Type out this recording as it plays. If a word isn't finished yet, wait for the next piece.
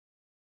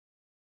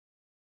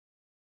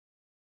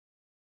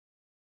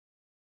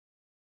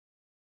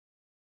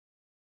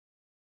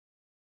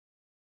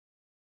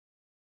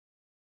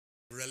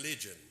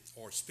religion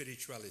or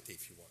spirituality,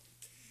 if you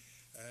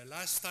want.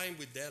 Last time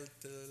we dealt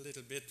a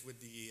little bit with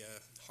the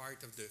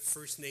heart of the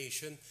First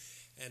Nation,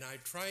 and I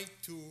tried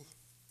to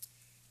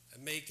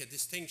make a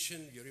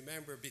distinction, you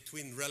remember,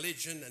 between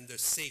religion and the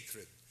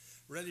sacred.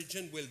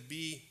 Religion will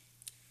be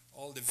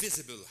all the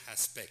visible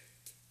aspect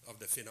of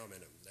the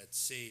phenomenon. Let's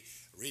say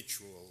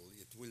ritual.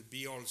 It will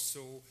be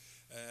also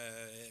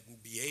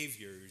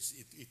behaviors.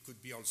 It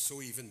could be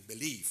also even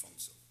belief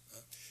also.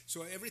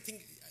 So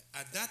everything,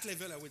 at that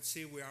level, I would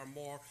say we are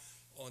more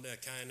on a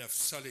kind of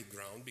solid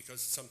ground because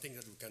it's something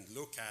that we can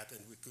look at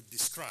and we could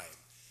describe.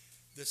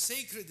 The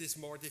sacred is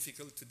more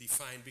difficult to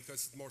define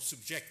because it's more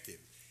subjective.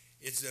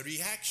 It's the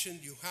reaction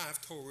you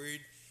have toward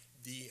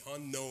the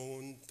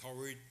unknown,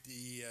 toward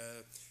the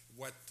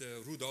what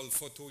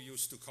Rudolf Otto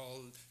used to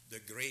call the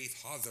great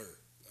other,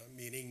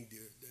 meaning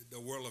the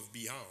world of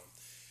beyond,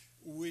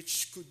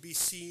 which could be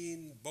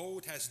seen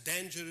both as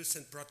dangerous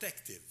and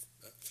protective.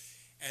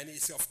 And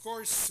it's, of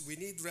course, we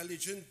need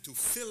religion to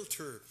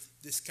filter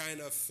this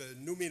kind of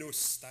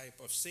numinous type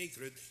of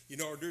sacred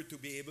in order to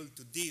be able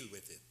to deal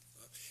with it.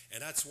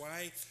 And that's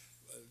why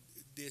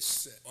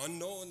this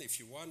unknown, if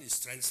you want, is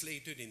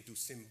translated into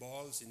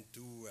symbols,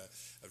 into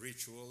a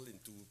ritual,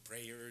 into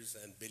prayers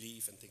and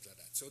belief and things like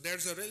that. So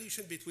there's a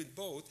relation between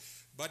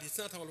both, but it's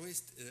not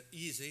always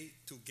easy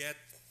to get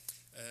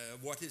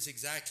what is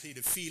exactly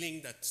the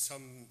feeling that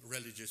some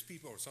religious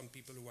people or some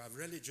people who have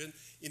religion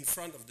in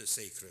front of the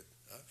sacred.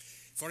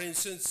 For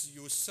instance,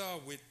 you saw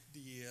with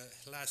the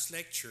last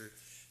lecture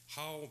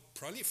how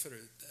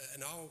proliferate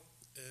and how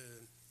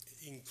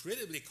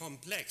incredibly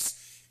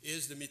complex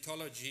is the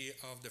mythology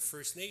of the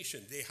First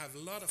Nation. They have a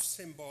lot of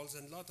symbols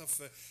and a lot of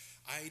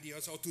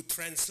ideas how to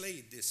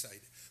translate this idea.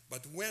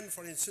 But when,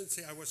 for instance,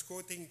 I was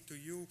quoting to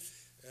you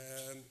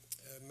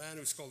a man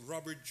who's called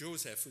Robert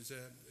Joseph, who's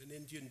an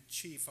Indian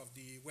chief of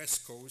the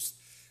West Coast,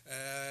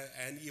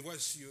 and he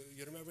was,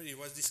 you remember, he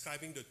was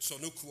describing the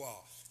Tsonukwa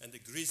and the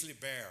grizzly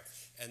bear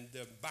and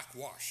the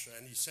backwash,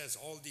 and he says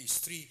all these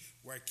three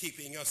were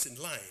keeping us in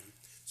line.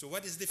 So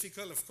what is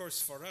difficult, of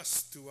course, for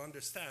us to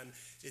understand,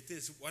 it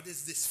is what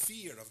is this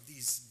fear of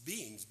these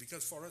beings,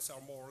 because for us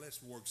are more or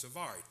less works of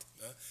art.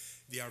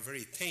 They are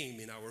very tame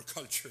in our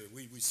culture.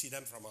 We see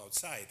them from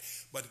outside.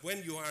 But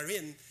when you are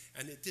in,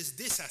 and it is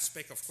this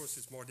aspect, of course,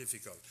 it's more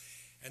difficult.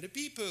 And the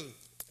people,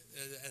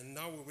 and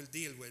now we will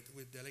deal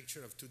with the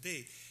lecture of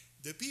today,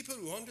 the people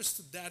who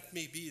understood that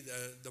maybe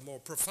the more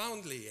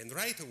profoundly and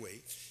right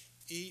away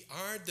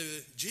are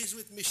the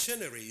Jesuit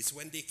missionaries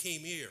when they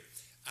came here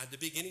at the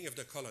beginning of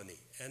the colony.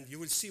 And you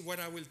will see what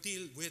I will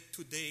deal with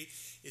today.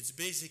 It's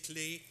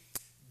basically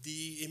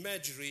the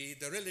imagery,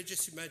 the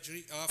religious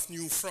imagery of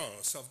New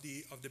France, of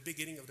the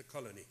beginning of the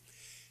colony.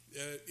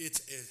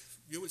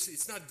 You will see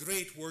it's not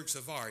great works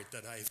of art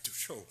that I have to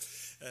show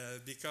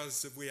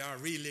because we are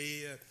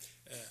really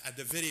at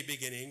the very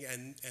beginning,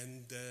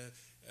 and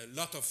a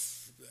lot of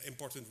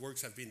important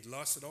works have been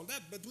lost and all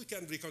that, but we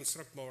can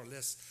reconstruct more or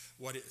less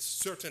what is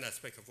certain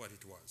aspect of what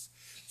it was.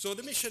 So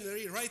the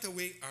missionary right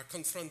away are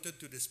confronted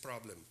to this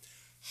problem.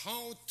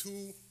 How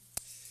to,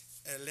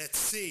 let's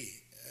say,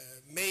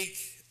 make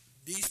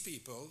these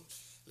people,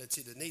 let's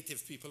say the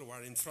native people who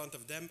are in front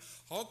of them,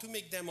 how to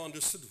make them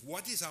understand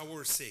what is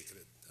our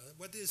sacred,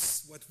 what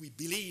is what we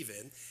believe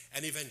in,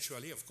 and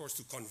eventually, of course,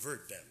 to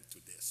convert them to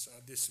this.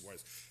 This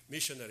was,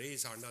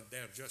 missionaries are not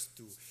there just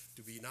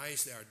to be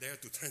nice, they are there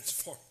to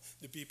transform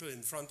the people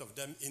in front of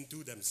them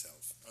into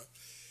themselves.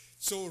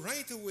 So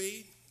right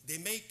away, they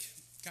make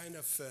kind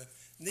of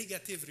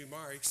negative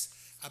remarks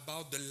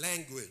about the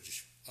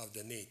language of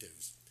the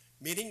natives,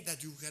 meaning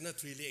that you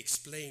cannot really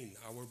explain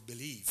our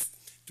belief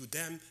to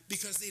them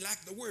because they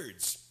lack the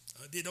words.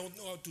 They don't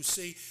know how to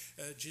say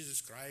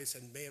Jesus Christ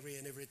and Mary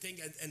and everything,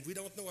 and we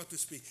don't know how to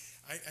speak.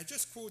 I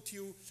just quote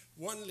you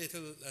one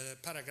little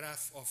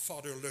paragraph of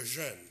Father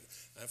Lejeune.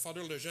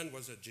 Father Lejeune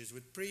was a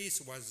Jesuit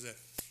priest, was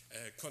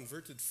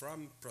converted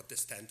from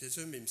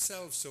Protestantism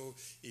himself, so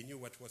he knew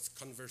what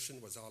conversion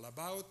was all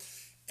about.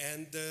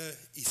 And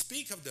he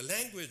speaks of the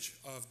language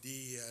of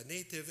the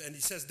native, and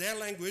he says their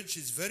language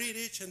is very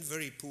rich and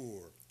very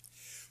poor,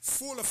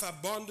 full of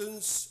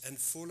abundance and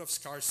full of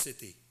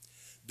scarcity,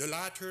 the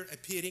latter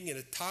appearing in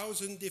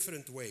 1,000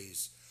 different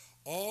ways,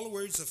 all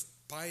words of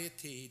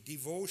piety,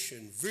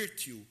 devotion,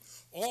 virtue,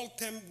 all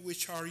terms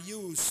which are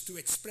used to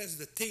express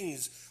the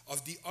things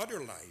of the other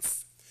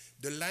life,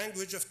 the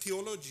language of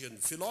theologian,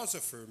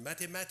 philosopher,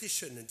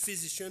 mathematician, and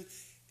physician,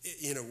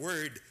 in a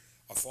word,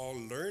 of all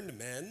learned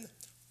men.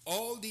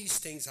 All these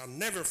things are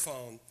never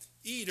found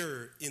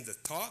either in the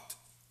thought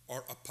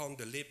or upon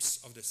the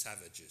lips of the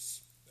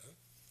savages.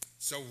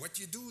 So what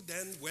you do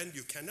then when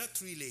you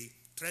cannot really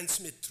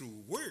transmit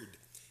through word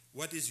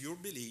what is your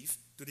belief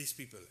to these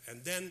people?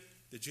 And then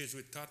the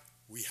Jesuit thought,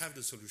 we have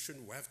the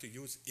solution, we have to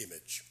use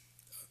image.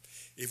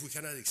 If we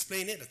cannot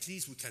explain it, at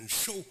least we can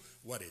show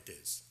what it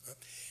is.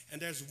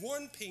 And there's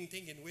one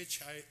painting in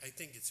which I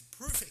think it's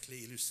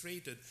perfectly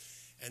illustrated,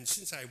 and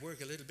since I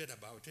work a little bit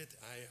about it,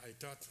 I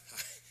thought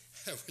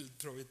I will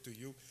throw it to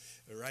you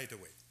right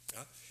away.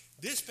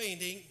 This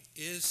painting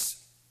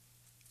is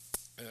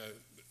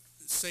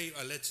say,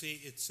 let's say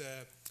it's,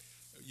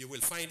 you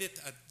will find it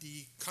at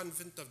the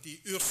convent of the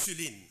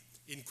Ursulines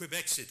in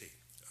Quebec City.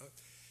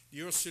 The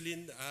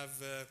Ursulines have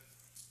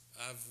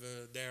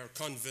their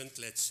convent,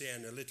 let's say,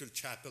 and a little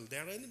chapel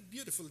there, and a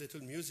beautiful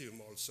little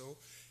museum also,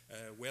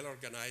 well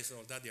organized and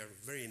all that. They are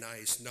very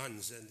nice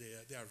nuns, and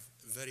they are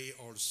very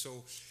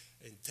also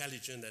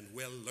intelligent and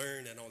well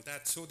learned and all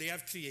that. So they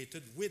have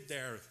created with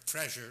their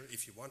treasure,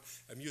 if you want,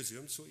 a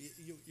museum. So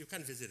you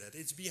can visit it.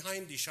 It's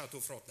behind the Chateau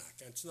Frontenac,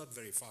 and it's not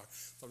very far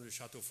from the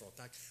Chateau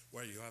Frontenac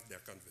where you have their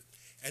convent.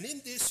 And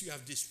in this, you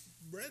have this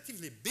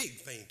relatively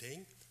big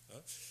painting,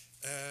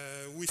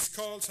 which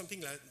called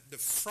something like the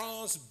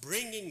France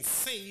bringing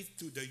faith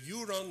to the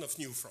Huron of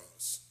New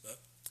France.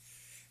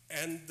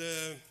 And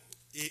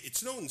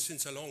it's known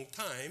since a long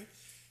time.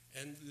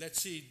 And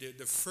let's see,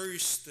 the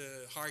first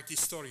art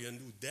historian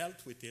who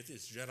dealt with it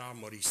is Gérard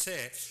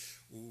Morisset,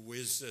 who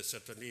is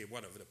certainly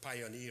one of the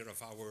pioneers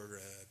of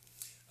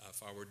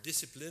our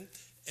discipline.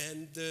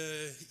 And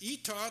he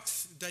thought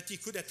that he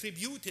could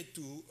attribute it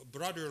to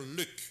Brother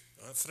Luc,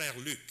 Frère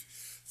Luc.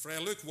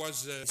 Frère Luc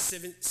was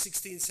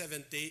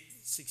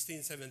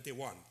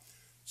 1671.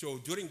 So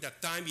during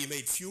that time, he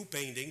made few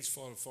paintings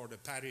for the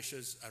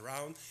parishes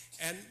around.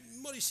 And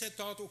Morisset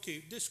thought,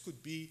 okay, this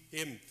could be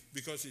him,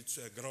 because it's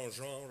a grand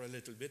genre a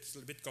little bit. It's a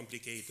little bit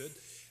complicated.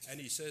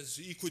 And he says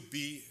he could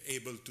be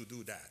able to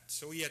do that.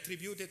 So he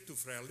attributed to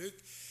Frère Luc.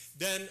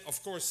 Then,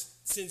 of course,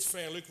 since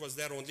Frère Luc was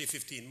there only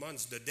 15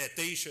 months, the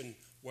datation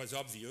was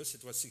obvious.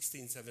 It was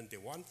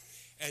 1671.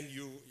 And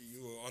you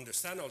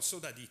understand also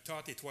that he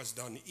thought it was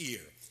done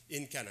here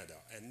in Canada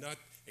and not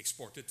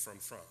exported from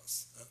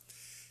France.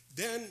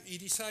 Then he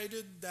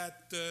decided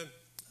that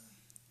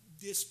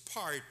this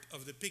part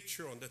of the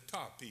picture on the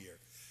top here,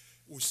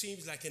 which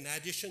seems like an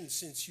addition,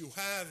 since you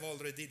have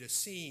already the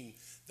scene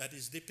that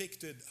is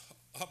depicted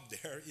up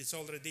there, it's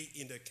already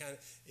in the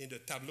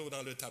tableau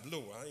dans le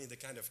tableau, in the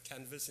kind of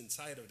canvas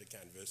inside of the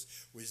canvas,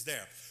 which is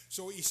there.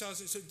 So he says,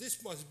 so this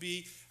must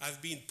have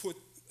been put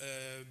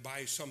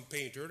by some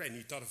painter, and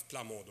he thought of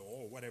Plamondon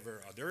or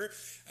whatever other,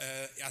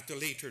 at a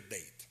later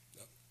date.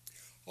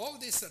 All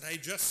this that I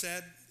just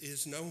said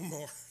is no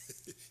more,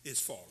 is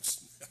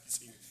false. I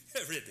think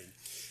everything.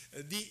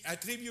 The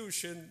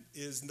attribution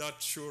is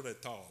not sure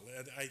at all.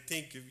 And I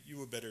think you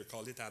would better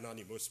call it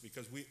anonymous,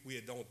 because we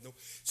don't know.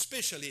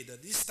 Especially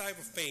that this type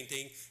of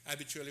painting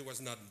habitually was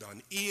not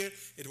done here.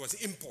 It was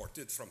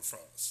imported from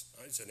France.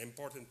 It's an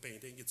important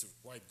painting. It's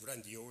quite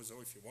grandiose,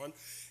 if you want.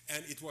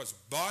 And it was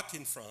bought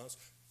in France,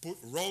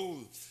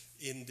 rolled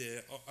in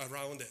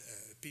around a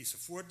piece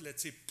of wood,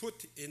 let's say,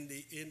 put in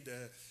the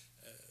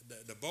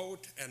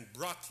boat and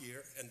brought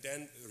here, and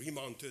then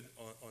remounted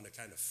on a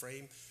kind of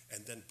frame,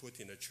 and then put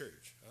in a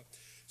church.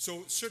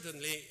 So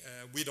certainly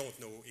we don't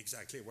know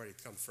exactly where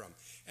it comes from.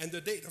 And the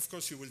date, of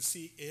course, you will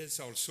see is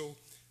also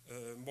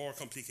more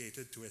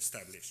complicated to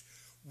establish.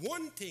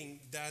 One thing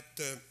that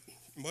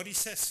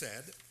Morisset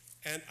said,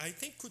 and I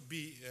think could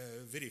be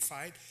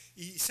verified,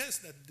 he says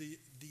that the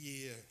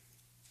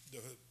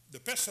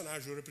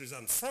personage who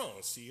represents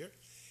France here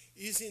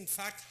is in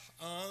fact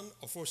Anne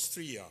of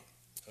Austria.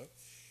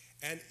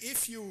 And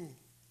if you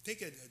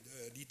take a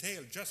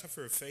detail just of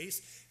her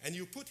face, and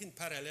you put in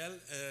parallel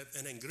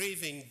an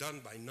engraving done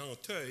by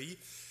Nanteuil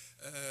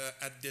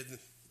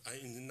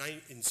in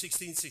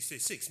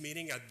 1666,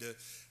 meaning at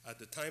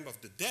the time of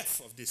the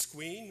death of this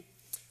queen,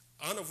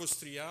 Anne of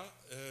Austria,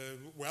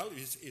 well,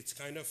 it's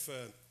kind of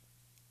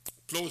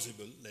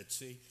plausible, let's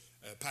say,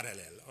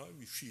 parallel.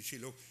 She's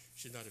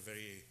not a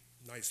very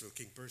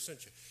nice-looking person.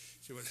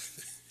 She was,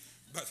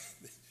 but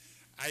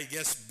I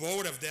guess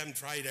both of them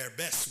tried their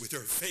best with her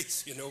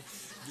face,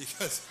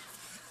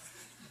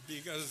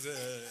 because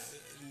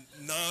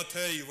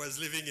Nanteuil was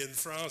living in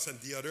France,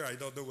 and the other, I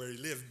don't know where he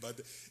lived,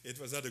 but it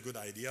was not a good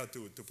idea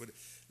to put it.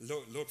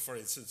 Look, for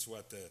instance,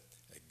 what a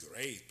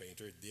great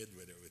painter did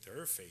with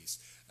her face.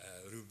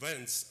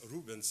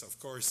 Rubens, of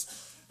course,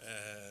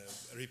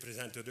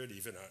 represented her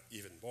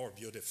even more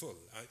beautiful.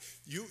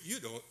 You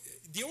know,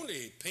 the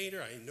only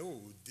painter I know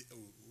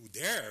who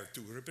dare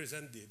to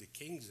represent the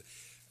kings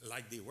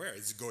like they were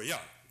is Goya.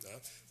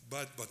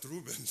 But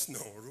Rubens,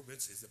 no,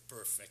 Rubens is a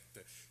perfect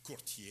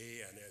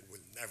courtier and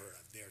will never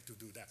dare to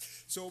do that.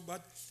 So,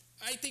 but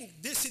I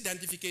think this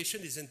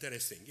identification is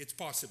interesting. It's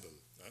possible.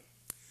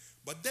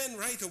 But then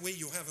right away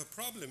you have a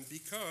problem,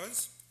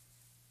 because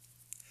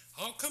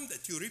how come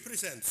that you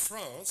represent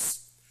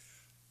France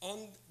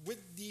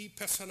with the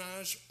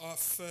personage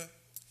of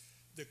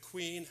the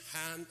Queen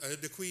Anne,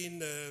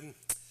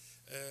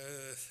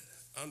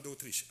 Anne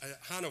d'Autriche,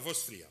 Anne of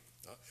Austria?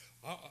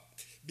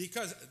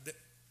 Because,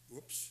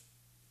 whoops,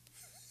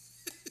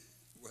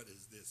 what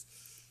is this?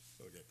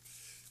 Okay.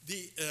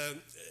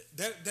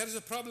 There's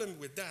a problem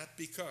with that,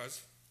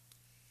 because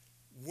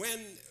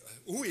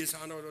who is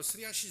Anne of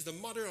Austria? She's the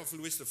mother of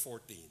Louis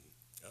XIV.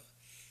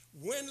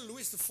 When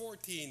Louis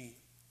XIV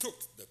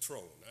took the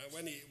throne,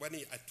 when he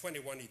at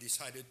 21 he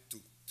decided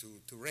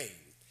to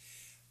reign,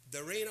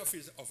 the reign of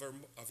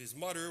his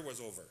mother was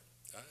over.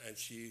 And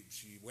she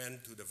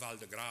went to the Val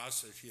de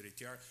Grâce, she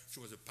retired. She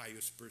was a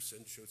pious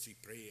person, so she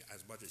prayed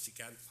as much as she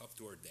can up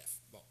to her death.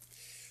 Bon.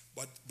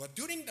 But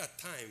during that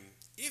time,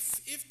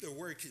 if the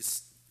work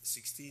is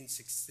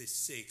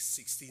 1666,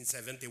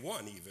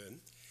 1671 even,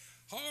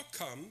 how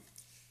come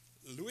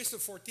Louis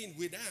XIV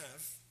would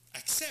have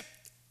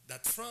accept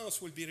that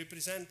France will be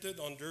represented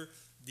under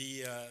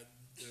the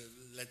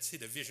let's say,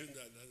 the vision,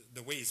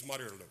 the way his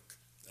mother looked?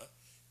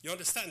 You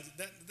understand?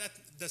 That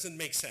doesn't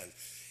make sense.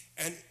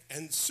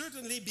 And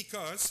certainly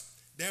because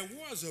there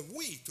was a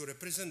way to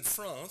represent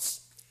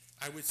France,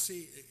 I would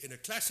say in a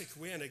classic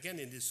way, and again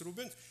in this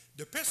Rubens,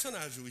 the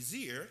personage who is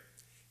here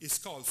is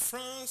called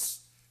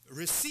France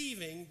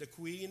receiving the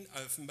Queen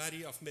of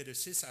Marie of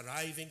Médicis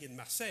arriving in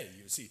Marseille,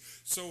 you see.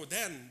 So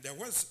then there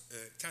was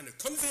a kind of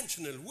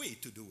conventional way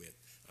to do it.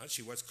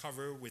 She was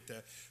covered with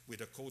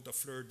a coat of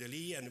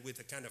fleur-de-lis and with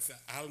a kind of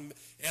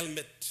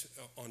helmet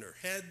on her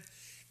head.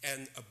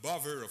 And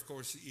above her, of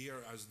course,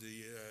 here as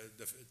the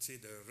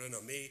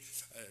renommée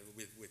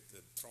with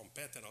the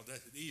trumpet and all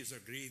that. He is a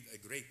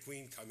great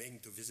queen coming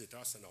to visit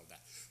us and all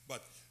that.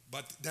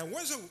 But there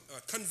was a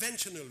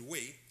conventional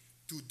way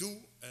to do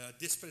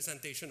this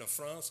presentation of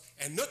France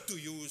and not to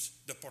use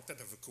the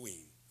portrait of a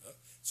queen.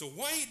 So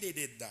why they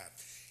did that?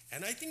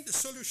 And I think the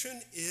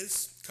solution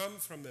come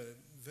from a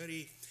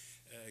very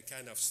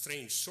kind of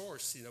strange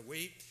source in a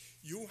way.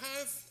 You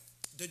have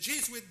the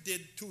Jesuits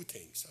did two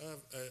things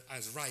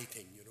as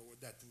writing,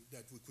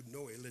 that we could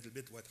know a little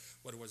bit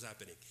what was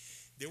happening.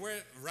 They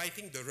were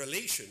writing the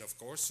relation, of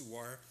course, who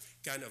are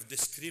kind of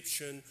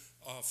description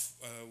of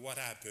what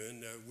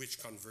happened, which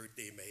convert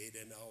they made,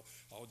 and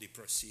how they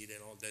proceed,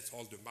 and all that,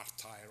 all the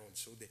martyr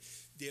also.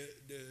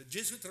 The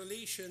Jesuit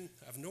relation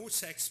have no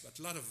sex, but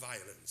a lot of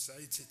violence.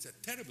 It's a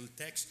terrible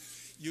text.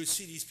 You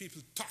see these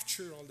people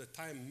torture all the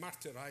time,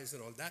 martyrized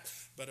and all that,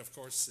 but of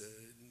course,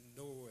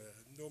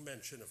 no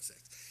mention of sex.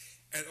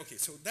 And okay,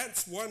 so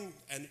that's one,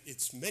 and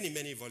it's many,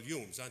 many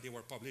volumes. They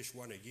were published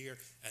one a year,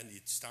 and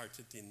it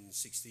started in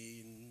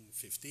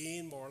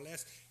 1615, more or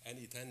less, and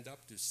it ended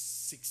up to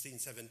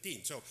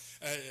 1617, so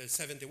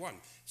 71.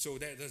 So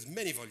there's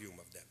many volumes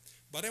of them.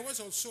 But there was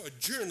also a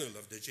journal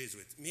of the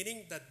Jesuits,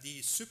 meaning that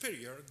the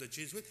superior, the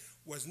Jesuit,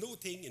 was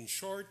noting in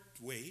short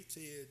way,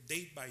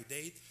 date by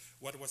date,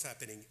 what was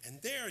happening.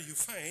 And there you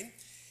find,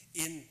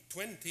 in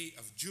 20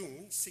 of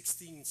June,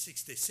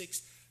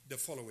 1666, the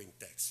following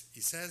text. He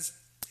says,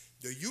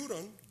 "The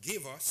Huron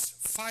gave us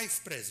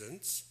 5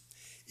 presents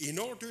in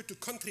order to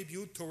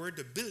contribute toward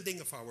the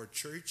building of our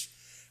church,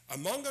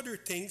 among other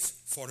things,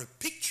 for a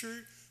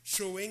picture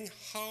showing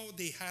how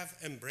they have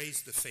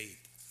embraced the faith."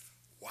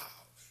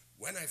 Wow.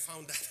 When I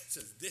found that, I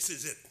said, this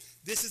is it.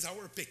 This is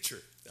our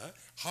picture.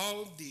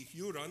 How the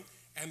Huron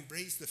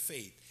embraced the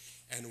faith.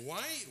 And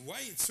why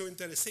it's so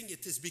interesting?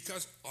 It is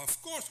because,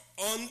 of course,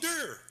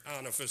 under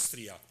Anne of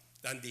Austria,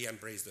 then they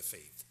embraced the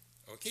faith.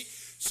 Okay?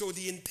 So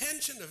the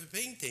intention of the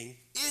painting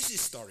is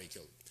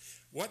historical.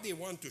 What they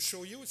want to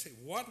show you is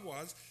what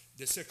was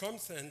the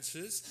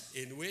circumstances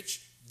in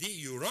which the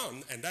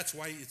Huron, and that's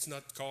why it's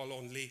not called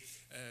only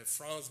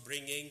France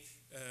bringing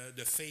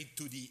the faith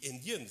to the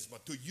Indians,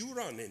 but to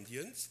Huron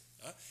Indians,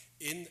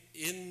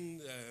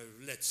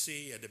 let's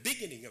say, at the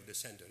beginning of the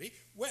century,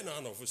 when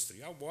Anne of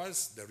Austria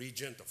was the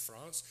regent of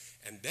France,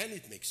 and then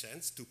it makes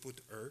sense to put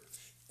her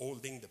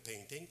holding the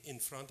painting in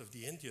front of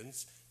the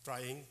Indians,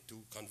 trying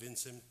to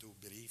convince him to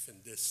believe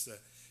in this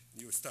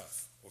new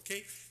stuff,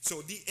 okay?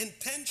 So the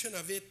intention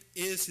of it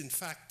is, in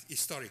fact,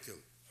 historical.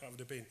 Of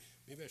the painting.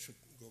 Maybe I should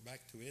go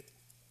back to it.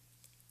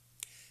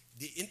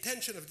 The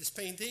intention of this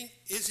painting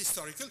is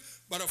historical,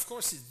 but of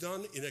course it's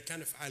done in a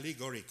kind of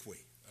allegoric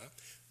way.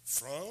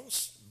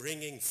 France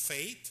bringing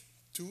faith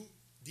to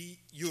the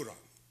Huron.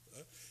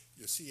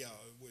 You see,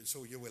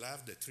 so you will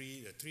have the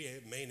three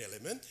main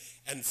elements,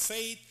 and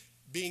faith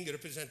being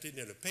represented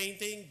in a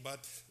painting,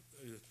 but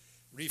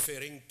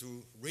referring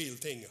to real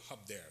thing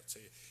up there. So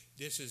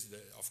this is,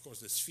 of course,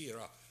 the sphere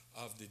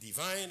of the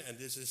divine, and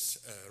this is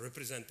a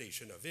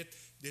representation of it.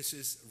 This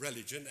is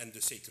religion and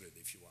the sacred,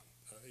 if you want,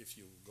 if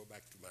you go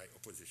back to my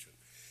opposition.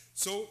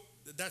 So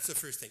that's the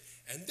first thing.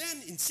 And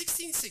then in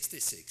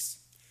 1666,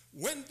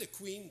 when the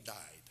Queen died,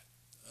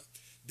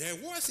 there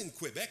was in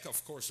Quebec,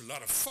 of course, a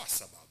lot of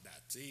fuss about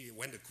that. See,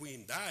 when the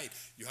Queen died,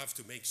 you have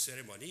to make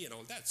ceremony and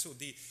all that. So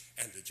the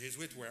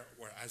Jesuits were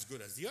as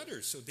good as the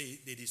others. So they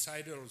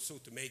decided also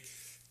to make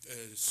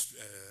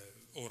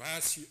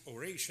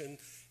oration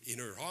in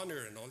her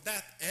honor and all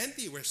that. And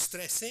they were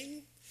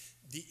stressing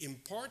the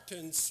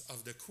importance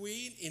of the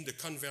Queen in the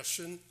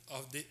conversion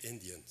of the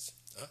Indians.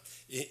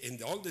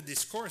 In all the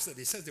discourse that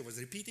they said, they was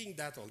repeating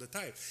that all the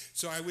time.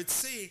 So I would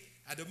say,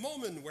 at the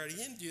moment where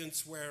the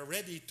Indians were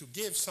ready to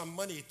give some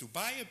money to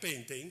buy a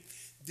painting,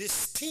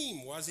 this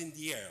theme was in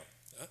the air.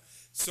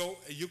 So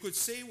you could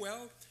say,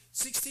 well,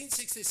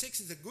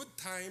 1666 is a good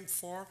time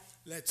for,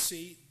 let's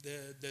say,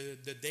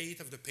 the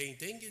date of the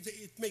painting.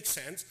 It makes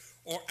sense,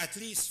 or at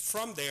least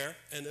from there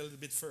and a little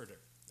bit further.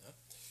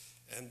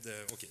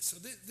 Okay, so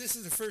this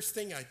is the first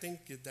thing I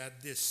think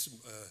that this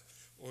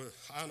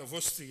Anne of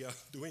Austria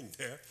doing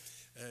there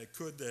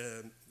could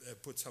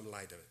put some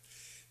light on it.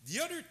 The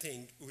other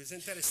thing which is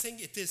interesting,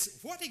 it is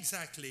what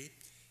exactly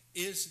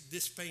is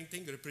this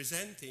painting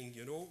representing,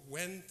 you know,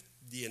 when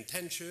the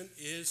intention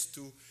is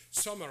to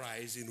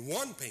summarize in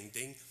one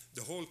painting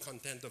the whole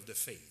content of the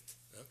faith.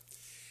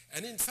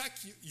 And in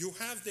fact, you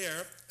have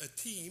there a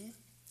theme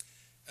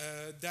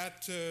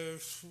that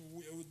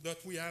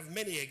we have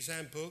many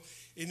examples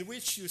in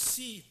which you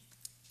see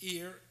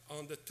here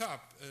on the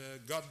top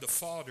God the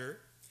Father,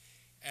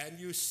 and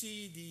you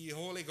see the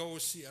Holy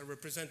Ghost here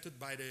represented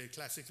by the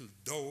classical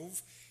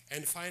dove,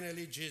 and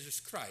finally Jesus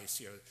Christ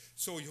here.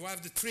 So you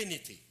have the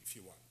Trinity, if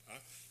you want.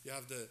 You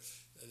have the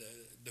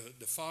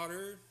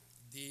Father,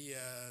 the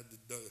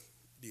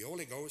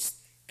Holy Ghost,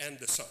 and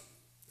the Son.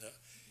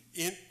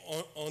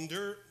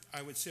 Under,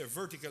 I would say, a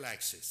vertical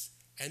axis.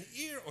 And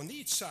here on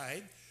each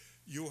side,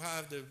 you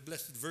have the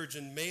Blessed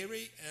Virgin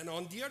Mary, and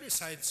on the other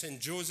side, Saint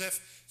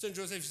Joseph. Saint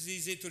Joseph is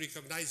easy to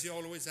recognize. He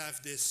always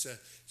have this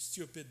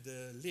stupid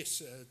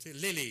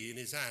lily in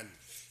his hand,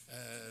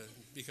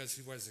 because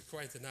he was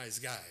quite a nice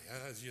guy,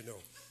 as you know.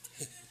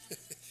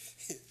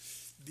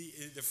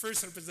 The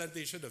first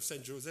representation of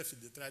Saint Joseph in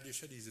the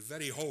tradition is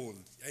very old,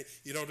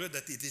 in order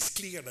that it is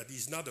clear that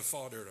he's not the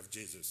father of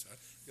Jesus,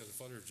 because the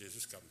father of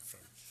Jesus comes from,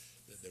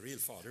 the real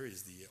father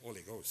is the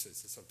Holy Ghost,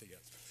 it's something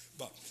else.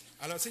 But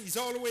I'll say he's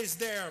always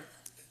there.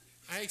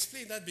 I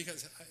explain that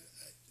because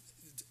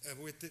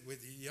with the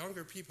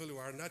younger people who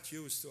are not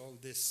used to all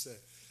this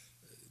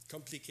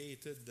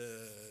complicated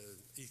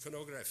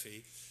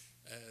iconography,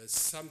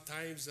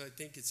 sometimes I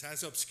think it's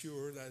as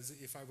obscure as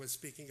if I was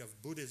speaking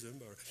of Buddhism.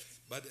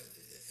 But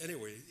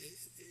anyway,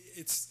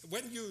 it's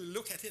when you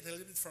look at it a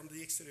little bit from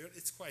the exterior,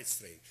 it's quite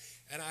strange.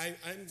 And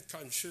I'm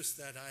conscious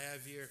that I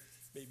have here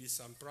maybe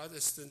some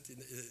Protestant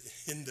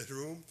in the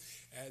room,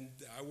 and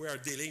we are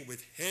dealing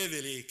with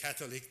heavily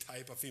Catholic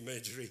type of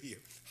imagery here.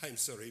 I'm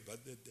sorry, but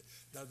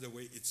that's the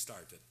way it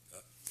started.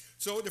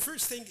 So the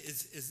first thing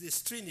is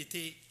this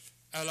Trinity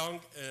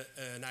along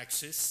an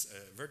axis,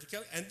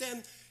 vertical, and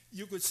then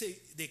you could say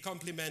they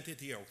complement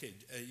it here. Okay,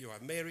 you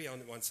have Mary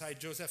on one side,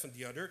 Joseph on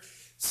the other,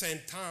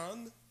 Saint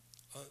Anne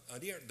on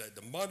here,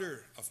 the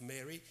mother of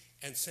Mary,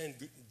 and Saint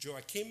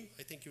Joachim,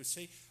 I think you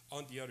say,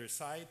 on the other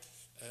side,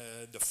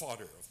 the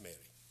father of Mary.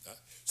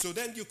 So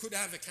then you could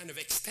have a kind of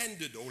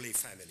extended Holy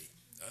Family.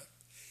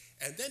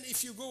 And then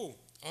if you go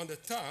on the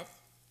top,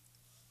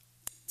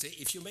 say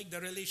if you make the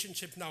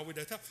relationship now with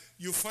the top,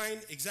 you find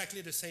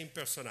exactly the same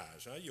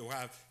personage. You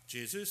have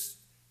Jesus,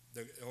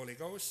 the Holy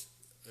Ghost,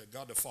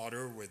 God the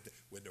Father with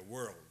the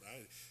world.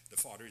 The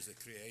Father is the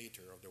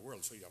creator of the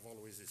world, so you have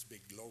always this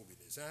big globe in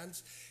his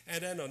hands.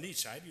 And then on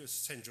each side, you have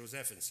Saint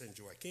Joseph and Saint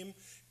Joachim,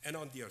 and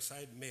on the other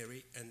side,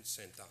 Mary and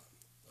Saint Anne.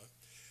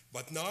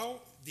 But now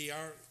they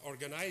are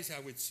organized, I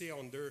would say,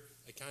 under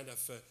a kind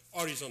of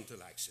horizontal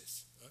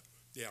axis.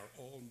 They are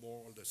all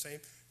more or the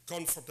same,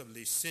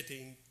 comfortably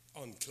sitting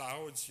on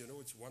clouds, you know,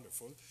 it's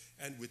wonderful,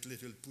 and with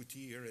little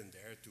putti here and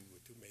there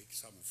to make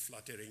some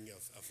fluttering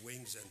of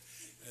wings, and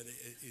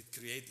it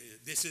creates,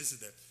 this is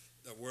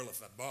the world of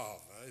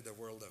above, the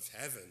world of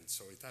heaven,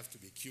 so it has to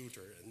be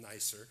cuter and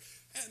nicer.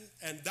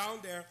 And down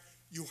there,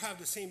 you have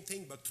the same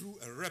thing, but through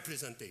a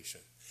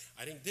representation.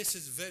 I think this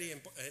is very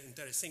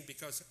interesting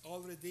because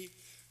already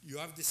you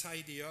have this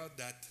idea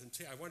that,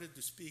 say, I wanted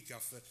to speak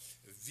of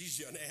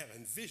visionnaire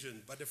and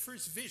vision, but the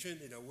first vision,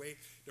 in a way,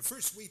 the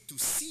first way to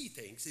see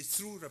things is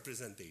through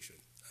representation.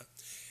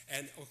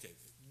 And, okay,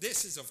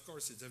 this is, of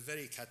course, it's a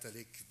very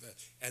Catholic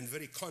and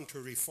very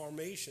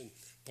counter-Reformation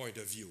point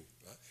of view.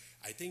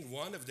 I think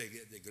one of the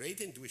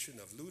great intuition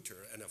of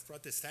Luther and of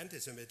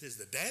Protestantism, it is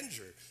the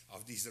danger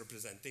of these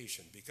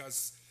representation,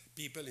 because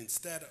people,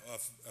 instead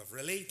of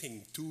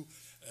relating to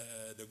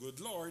the good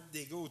Lord,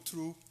 they go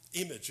through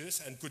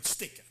images and could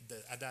stick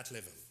at that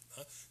level.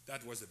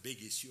 That was a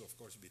big issue, of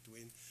course,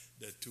 between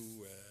the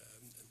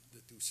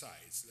two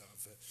sides.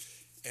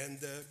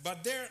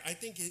 But there, I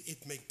think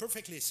it makes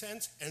perfectly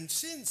sense. And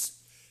since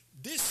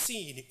this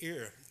scene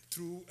here,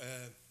 through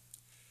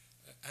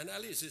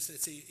analysis,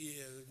 let's say,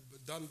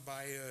 done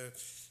by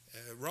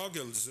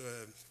Ruggles,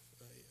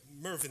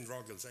 Mervyn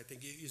Ruggles, I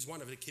think, is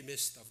one of the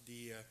chemists of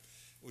the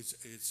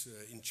is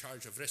in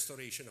charge of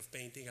restoration of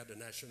painting at the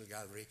National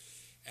Gallery,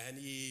 and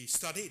he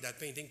studied that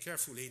painting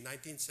carefully in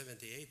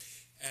 1978,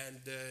 and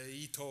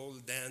he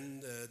told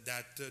then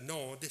that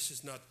no, this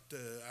is not,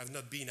 have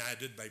not been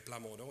added by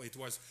Plamondon. It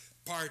was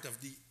part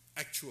of the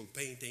actual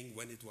painting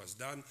when it was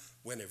done,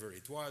 whenever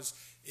it was.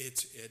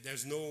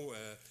 There's no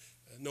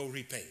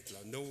repaint,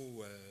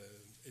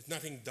 it's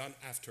nothing done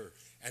after.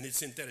 And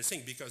it's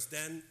interesting because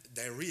then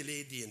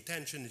really the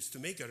intention is to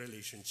make a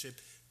relationship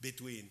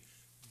between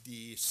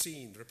the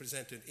scene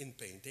represented in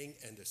painting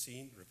and the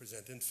scene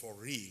represented for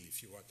real,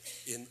 if you want,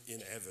 in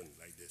heaven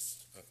like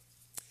this.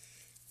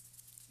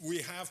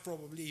 We have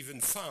probably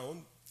even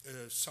found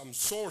some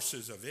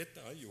sources of it.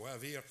 You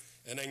have here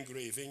an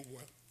engraving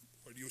where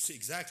you see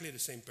exactly the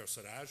same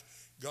personage,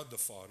 God the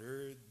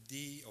Father,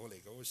 the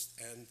Holy Ghost,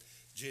 and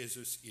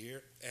Jesus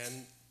here,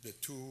 and the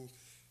two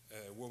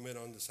woman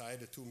on the side,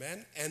 the two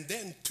men, and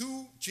then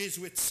two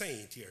Jesuit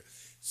saints here,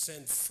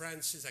 Saint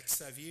Francis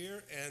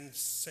Xavier and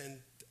Saint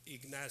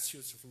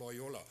Ignatius of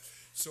Loyola.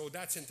 So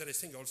that's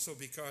interesting also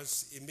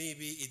because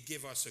maybe it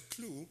gives us a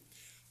clue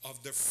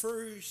of the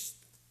first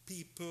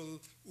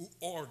people who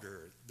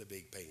ordered the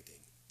big painting.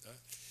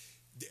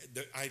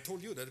 I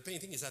told you that the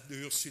painting is at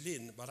the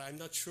Ursuline, but I'm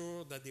not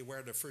sure that they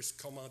were the first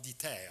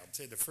commanditaire,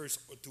 say the first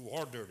to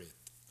order it,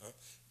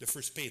 the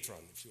first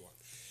patron, if you want.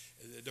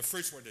 The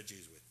first were the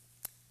Jesuits.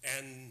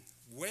 And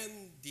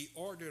when the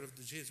order of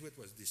the Jesuits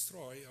was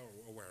destroyed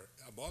or were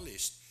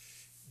abolished,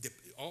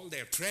 all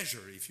their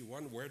treasure, if you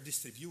want, were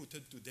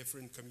distributed to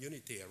different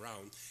communities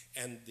around,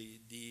 and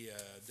the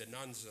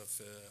nuns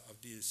of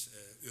these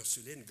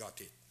Ursuline got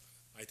it,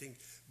 I think.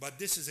 But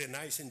this is a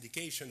nice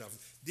indication of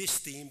this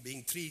theme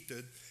being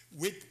treated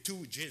with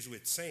two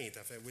Jesuit saints,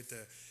 with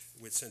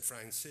St.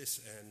 Francis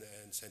and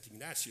St.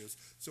 Ignatius.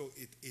 So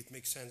it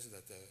makes sense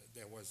that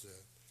there was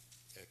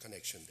a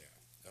connection there.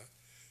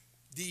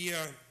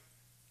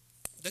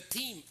 The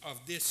theme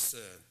of this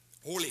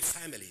Holy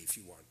Family, if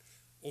you want,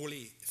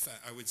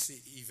 I would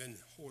say even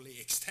Holy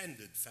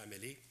Extended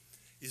Family,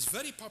 is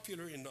very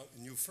popular in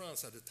New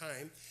France at the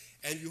time,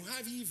 and you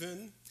have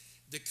even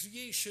the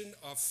creation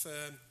of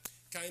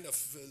kind of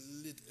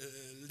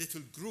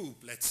little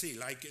group, let's say,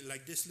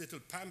 like this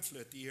little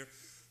pamphlet here,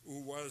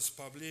 who was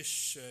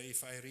published,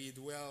 if I read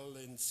well,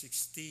 in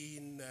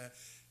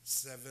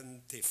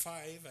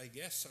 1675, I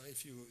guess,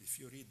 if you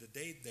read the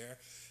date there,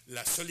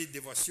 La solide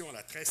dévotion à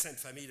la très sainte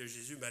famille de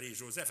Jésus, Marie et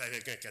Joseph,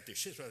 avec un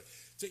catéchisme.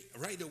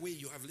 Right away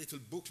you have a little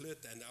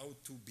booklet and how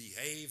to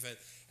behave,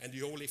 and the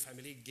Holy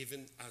Family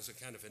given as a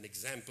kind of an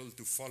example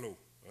to follow.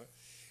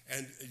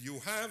 And you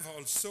have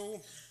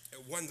also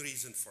one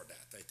reason for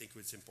that, I think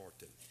it's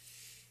important.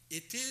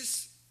 It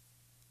is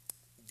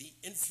the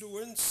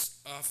influence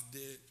of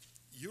the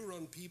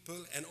Huron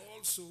people and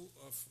also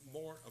of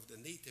more of the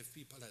native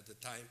people at the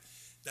time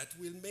that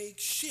will make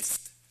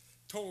shift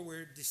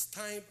toward this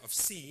type of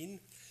scene,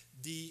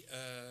 to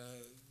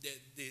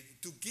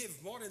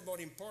give more and more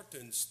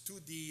importance to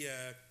the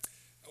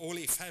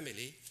Holy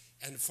Family,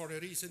 and for a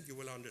reason you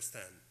will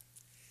understand.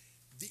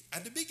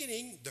 At the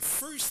beginning, the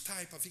first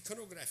type of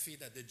iconography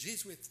that the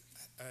Jesuits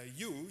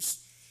used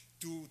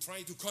to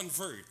try to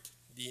convert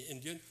the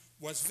Indian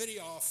was very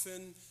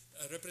often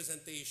a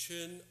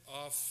representation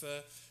of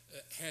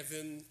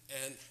heaven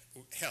and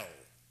hell.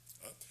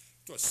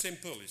 It was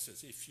simple. It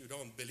says, if you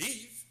don't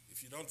believe,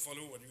 if you don't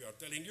follow what we are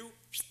telling you,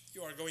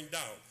 you are going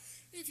down.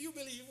 If you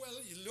believe,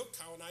 well, you look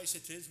how nice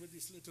it is with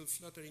these little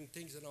fluttering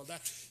things and all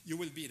that, you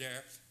will be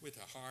there with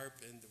a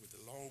harp and with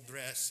a long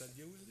dress, and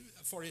you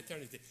will for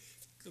eternity.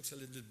 It looks a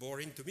little bit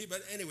boring to me,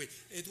 but anyway,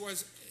 it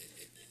was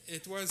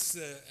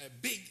a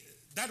big,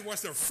 that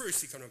was their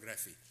first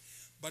iconography.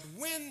 But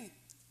when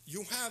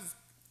you have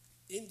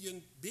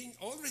Indian being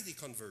already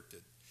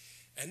converted,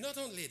 and not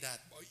only that,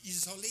 but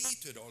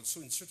isolated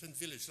also in certain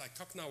villages, like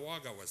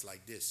Caughnawaga was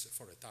like this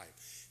for a time.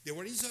 They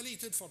were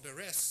isolated for the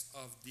rest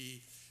of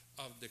the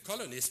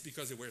colonists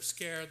because they were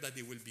scared that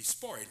they will be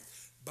spoiled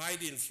by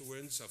the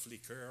influence of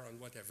liquor and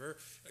whatever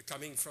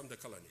coming from the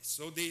colonists.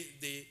 So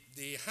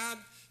they had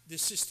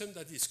this system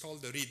that is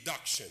called the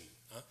reduction,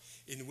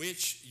 in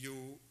which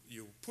you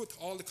put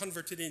all the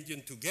converted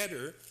Indians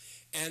together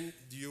and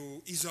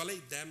you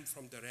isolate them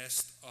from the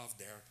rest of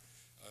their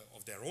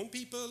own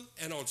people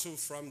and also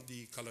from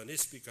the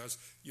colonists, because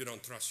you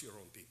don't trust your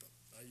own people.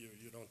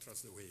 You don't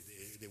trust the way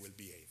they will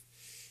behave.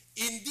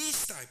 In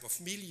this type of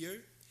milieu,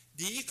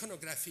 the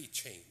iconography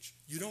changed.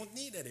 You don't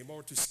need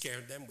anymore to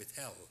scare them with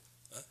hell.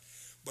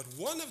 But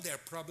one of their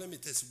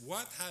problems is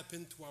what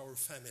happened to our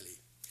family?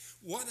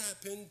 What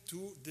happened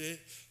to the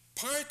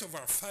part of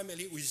our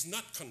family who is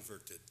not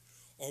converted?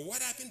 Or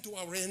what happened to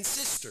our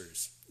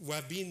ancestors who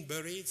have been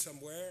buried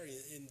somewhere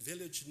in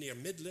village near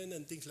Midland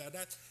and things like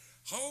that?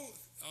 How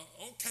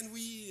can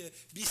we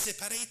be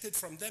separated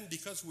from them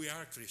because we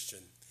are Christian?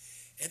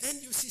 And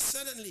then you see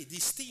suddenly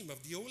this theme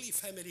of the Holy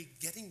Family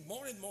getting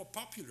more and more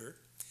popular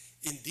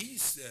in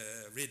this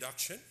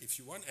reduction, if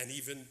you want, and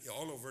even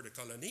all over the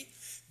colony,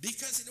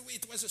 because in a way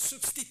it was a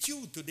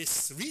substitute to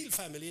this real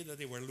family that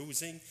they were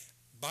losing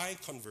by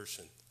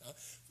conversion.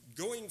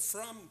 Going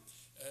from,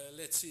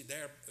 let's see,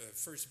 their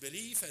first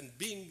belief and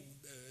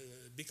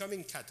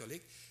becoming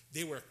Catholic,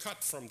 they were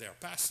cut from their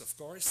past, of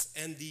course,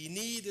 and they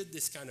needed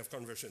this kind of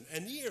conversion.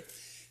 And here,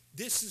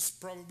 this is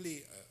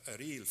probably a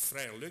real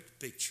Frère Luc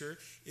picture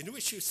in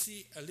which you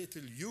see a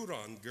little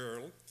Huron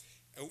girl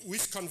who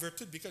is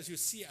converted, because you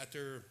see at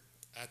her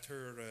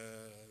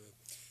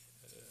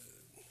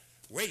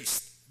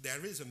waist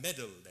there is a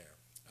medal there.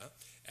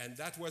 And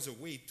that was a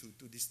way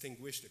to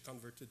distinguish the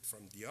converted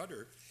from the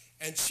other.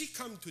 And she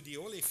come to the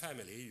Holy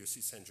Family. You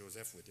see Saint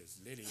Joseph with his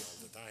lily all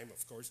the time,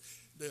 of course.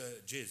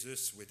 The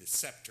Jesus with his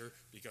scepter,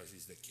 because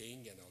he's the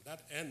king and all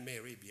that. And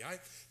Mary behind.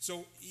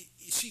 So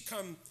she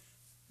come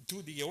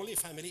to the Holy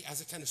Family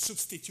as a kind of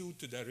substitute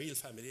to the real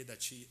family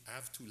that she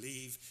have to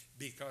leave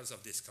because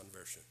of this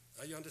conversion.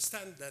 You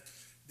understand that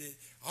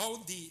how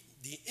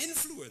the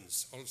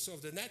influence also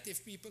of the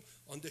native people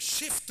on the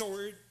shift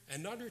toward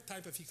another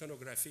type of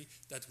iconography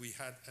that we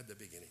had at the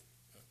beginning.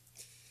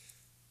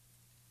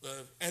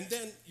 And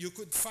then you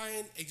could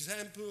find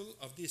example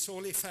of this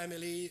Holy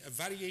Family, a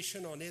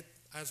variation on it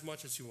as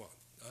much as you want.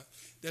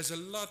 There's a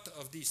lot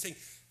of these things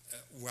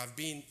who have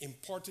been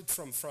imported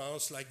from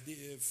France, like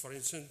for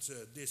instance,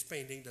 this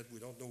painting that we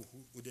don't know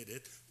who did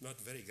it, not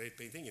a very great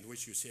painting, in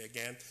which you see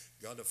again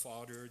God the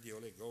Father, the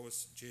Holy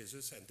Ghost,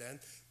 Jesus, and then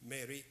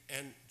Mary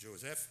and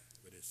Joseph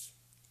with his.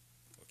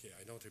 Okay,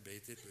 I don't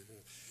debate it,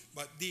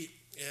 but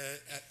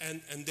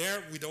and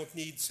there we don't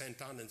need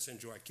Saint Anne and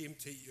Saint Joachim.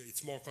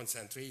 It's more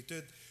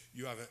concentrated.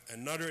 You have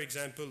another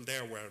example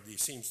there where he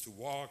seems to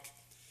walk,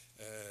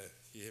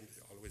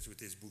 always with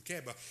his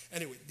bouquet. But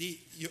anyway,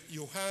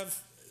 you have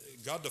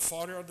God the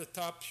Father on the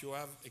top. You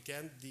have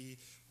again the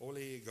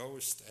Holy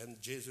Ghost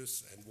and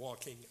Jesus and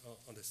walking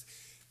on this.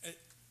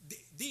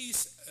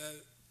 These.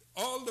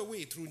 All the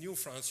way through New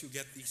France, you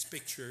get these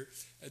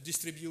pictures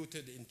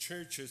distributed in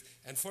churches.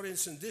 And for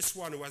instance, this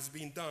one was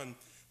being done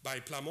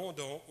by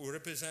Plamondon, who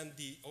represent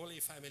the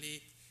Holy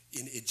Family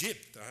in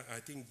Egypt.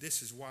 I think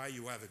this is why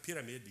you have a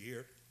pyramid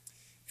here,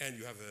 and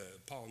you have a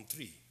palm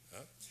tree.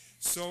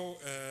 So,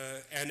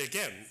 and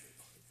again,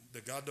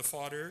 the God the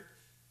Father,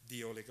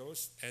 the Holy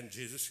Ghost, and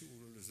Jesus, who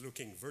is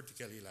looking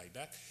vertically like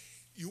that.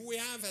 You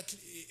have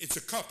it's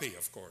a copy,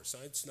 of course.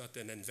 It's not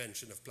an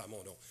invention of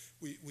Plamondon.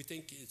 We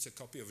think it's a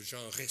copy of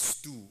Jean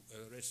Restou.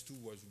 Restou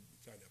was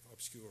kind of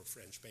obscure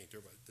French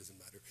painter, but it doesn't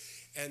matter.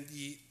 And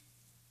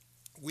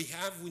we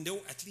know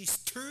at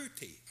least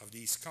 30 of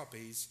these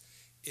copies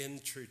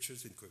in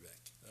churches in Quebec.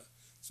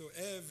 So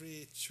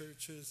every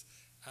churches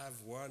have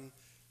one,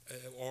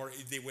 or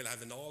they will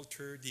have an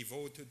altar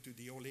devoted to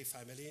the Holy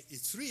Family.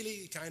 It's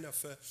really kind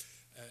of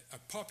a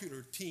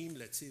popular theme,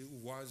 let's say, who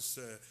was.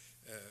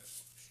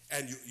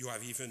 And you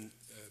have even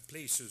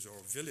places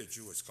or village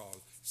who is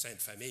called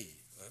Sainte Famille,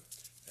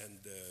 and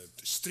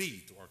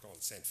street were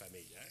called Sainte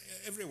Famille,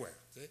 everywhere.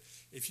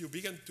 If you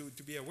begin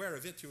to be aware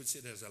of it, you would see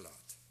there's a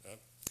lot.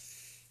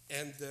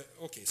 And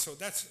okay, so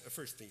that's the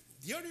first thing.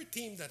 The other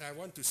theme that I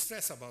want to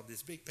stress about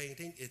this big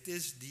painting, it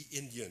is the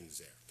Indians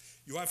there.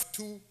 You have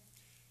two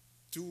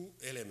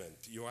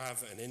elements. You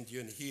have an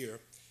Indian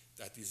here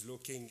that is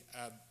looking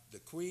at the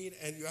Queen,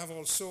 and you have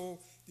also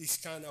these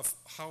kind of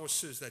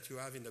houses that you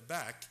have in the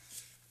back,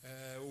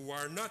 who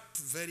are not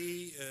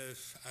very,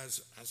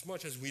 as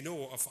much as we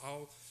know of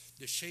how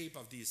the shape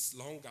of these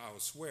long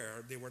houses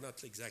were. They were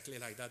not exactly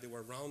like that. They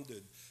were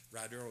rounded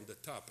rather on the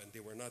top, and they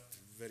were not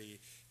very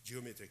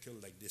geometrical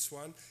like this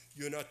one.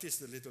 You notice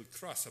the little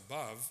cross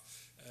above,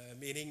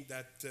 meaning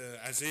that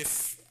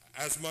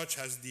as much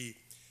as the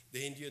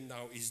Indian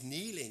now is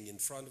kneeling in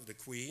front of the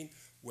Queen,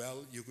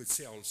 well, you could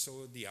say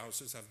also the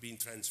houses have been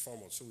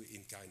transformed also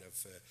in kind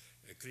of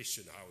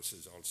Christian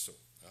houses also.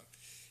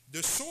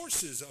 The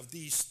sources of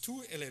these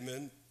two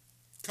elements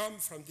come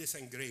from this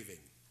engraving.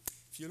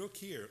 If you look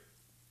here,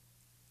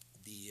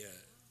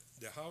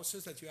 the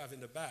houses that you have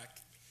in the back,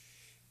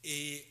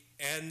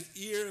 and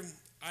here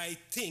I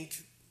think,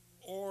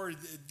 or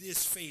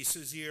these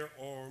faces here,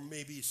 or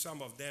maybe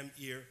some of them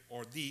here,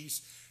 or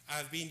these,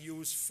 have been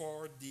used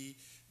for the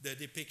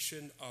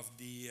depiction of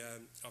the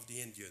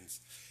Indians.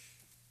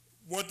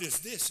 What is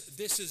this?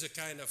 This is a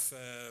kind of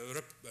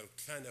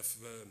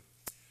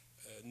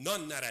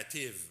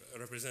non-narrative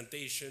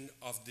representation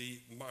of the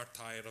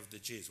martyr of the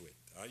Jesuit.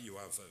 You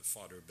have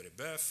Father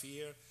Brebeuf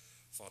here,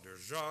 Father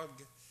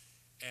Jacques,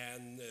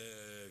 and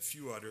a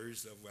few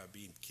others who have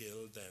been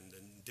killed and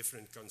in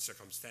different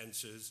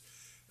circumstances.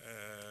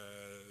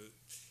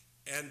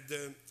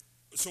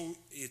 So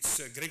it's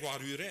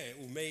Grégoire Huret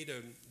who made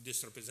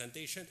this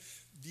representation.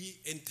 The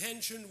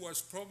intention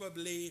was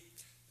probably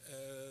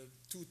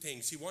two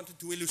things. He wanted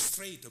to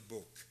illustrate a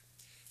book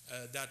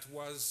that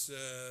was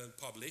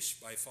published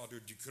by Father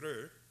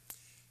Ducreux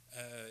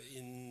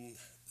in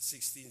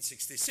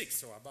 1666,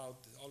 so about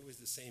always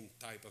the same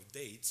type of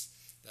dates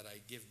that I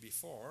gave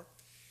before.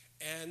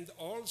 And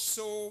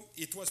also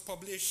it was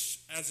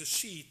published as a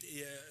sheet,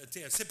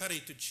 a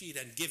separated sheet,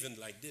 and given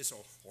like this,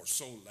 or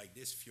sold like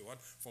this if you want,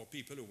 for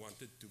people who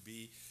wanted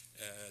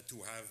to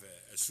have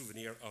a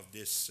souvenir of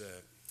this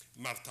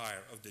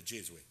martyr of the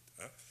Jesuit.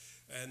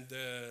 And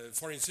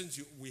for instance,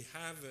 we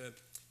have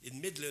in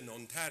Midland,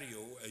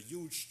 Ontario, a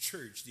huge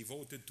church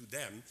devoted to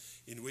them,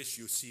 in which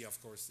you see, of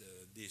course,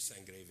 these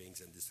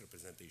engravings and this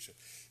representation.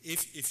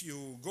 If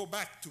you go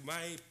back to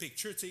my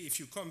picture, say if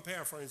you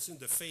compare, for instance,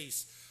 the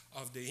face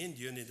of the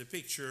Indian in the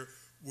picture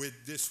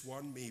with this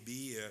one,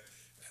 maybe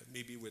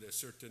with a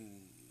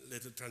certain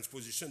little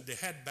transposition, the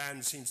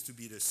headband seems to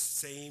be the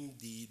same,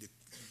 the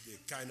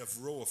kind of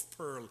row of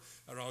pearl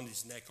around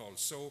his neck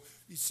also.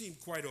 It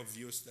seemed quite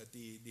obvious that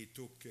they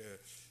took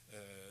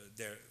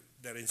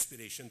their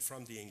inspiration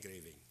from the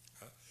engraving.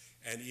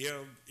 And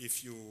here,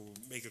 if you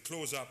make a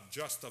close-up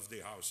just of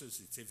the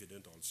houses, it's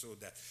evident also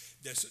that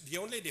the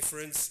only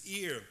difference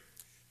here,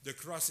 the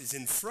cross is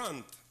in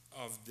front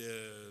of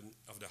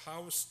the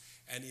house,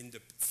 and in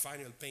the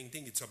final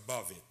painting, it's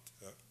above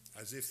it,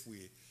 as if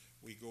we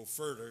we go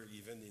further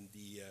even in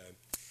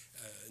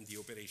the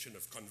operation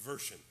of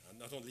conversion. And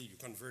not only you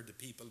convert the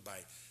people by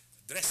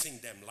dressing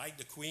them like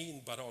the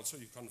queen, but also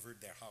you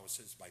convert their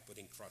houses by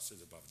putting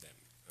crosses above them.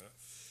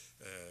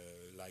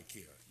 Like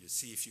here. You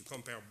see, if you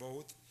compare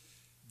both,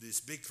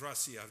 this big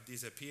cross here have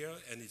disappeared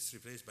and it's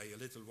replaced by a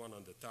little one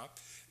on the top.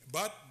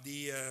 But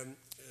the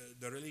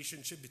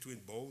relationship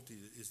between both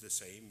is the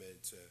same.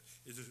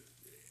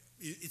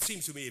 It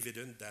seems to me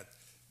evident that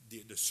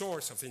the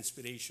source of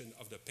inspiration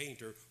of the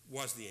painter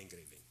was the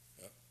engraving.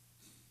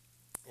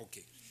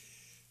 Okay.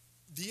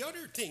 The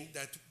other thing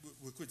that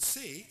we could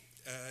say,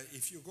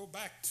 if you go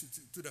back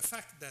to the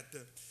fact that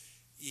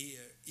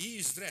he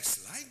is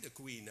dressed like the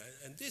queen,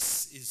 and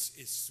this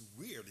is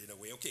weird in a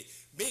way. Okay,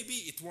 maybe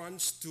it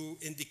wants to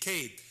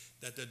indicate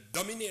that the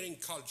dominating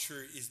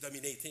culture is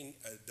dominating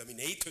a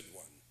dominated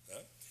one.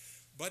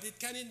 But it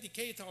can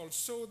indicate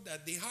also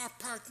that they are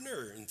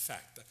partner, in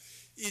fact.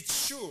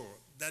 It's sure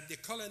that the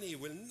colony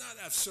will not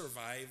have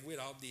survived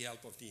without the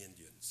help of the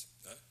Indians.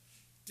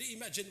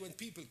 Imagine when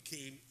people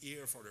came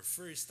here for the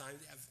first time,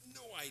 they have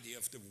no idea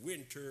of the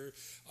winter,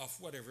 of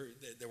whatever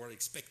they were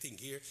expecting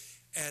here.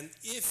 And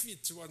if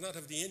it was not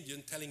of the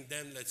Indian telling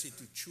them, let's say,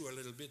 to chew a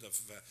little bit of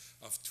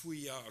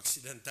Thuja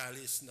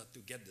occidentalis, not to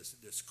get the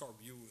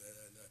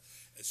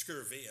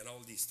scurvy and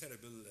all these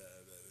terrible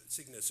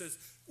sicknesses,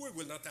 we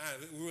will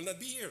not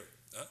be here.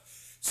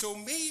 So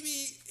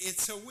maybe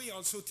it's a way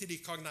also to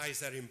recognize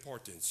their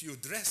importance. You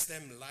dress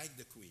them like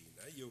the queen.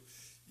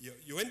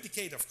 You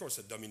indicate, of course,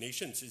 a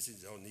domination since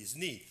it's on his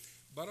knee,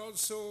 but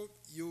also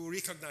you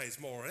recognize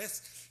more or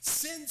less,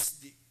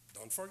 since,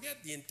 don't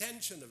forget, the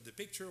intention of the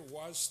picture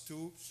was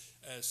to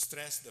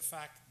stress the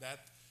fact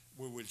that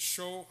we will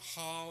show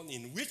how,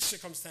 in which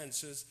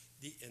circumstances,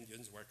 the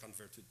Indians were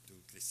converted to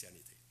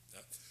Christianity.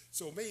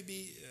 So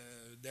maybe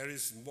there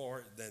is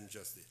more than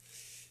just this.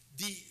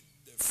 The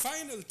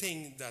final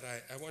thing that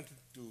I wanted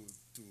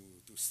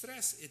to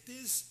stress, it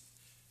is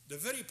the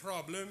very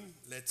problem,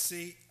 let's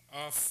say,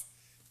 of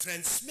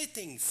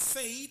transmitting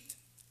faith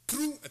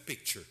through a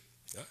picture.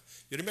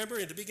 You remember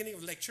in the beginning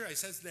of the lecture, I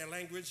said their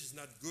language is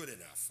not good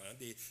enough.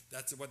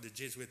 That's what the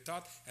Jesuits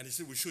taught, and they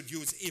said we should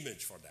use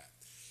image for that.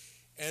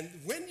 And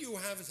when you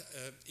have,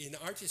 in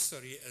art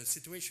history, a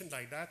situation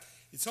like that,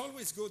 it's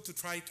always good to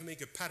try to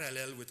make a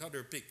parallel with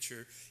other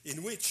picture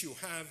in which you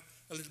have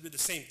a little bit the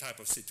same type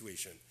of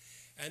situation.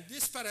 And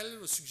this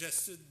parallel was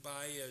suggested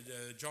by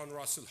John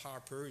Russell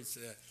Harper. He's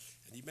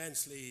an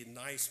immensely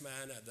nice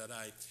man that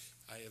I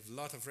have a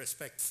lot of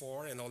respect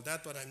for and all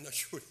that, but I'm not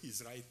sure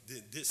he's right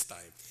this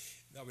time.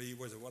 No, but he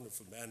was a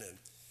wonderful man, and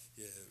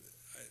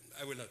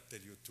I will not tell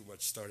you too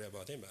much story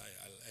about him.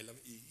 I love,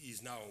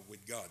 he's now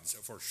with God, so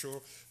for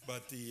sure.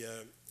 But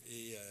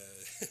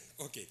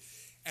okay.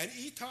 And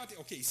he thought,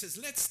 okay, he says,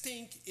 let's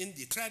think in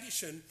the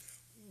tradition,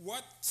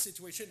 what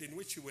situation in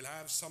which you will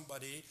have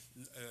somebody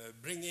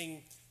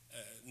bringing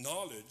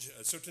knowledge,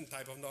 a certain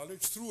type of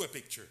knowledge, through a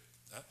picture.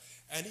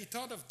 And he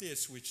thought of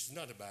this, which is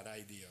not a bad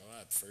idea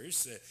at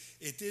first.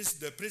 It is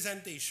the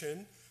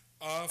presentation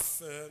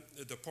of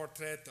the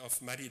portrait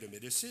of Marie de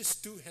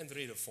Médicis to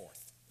Henry IV.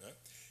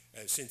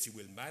 Since he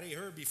will marry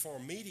her, before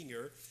meeting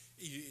her,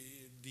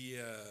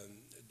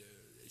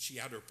 she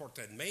had her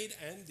portrait made,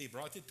 and they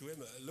brought it to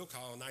him. Look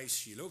how nice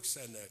she looks,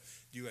 and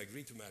do you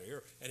agree to marry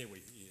her?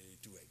 Anyway,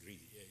 to agree.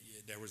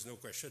 There was no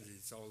question.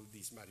 It's all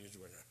these marriages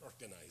were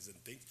organized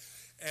and things.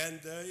 And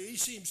he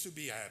seems to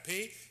be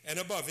happy. And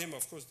above him,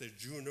 of course, there's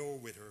Juno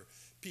with her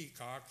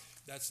peacock.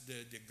 That's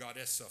the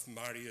goddess of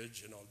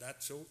marriage and all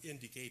that, so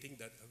indicating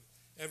that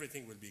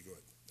everything will be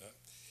good.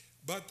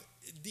 But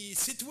the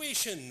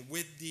situation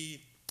with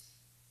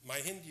my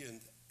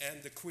Indian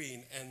and the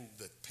queen and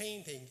the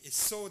painting is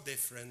so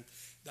different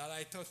that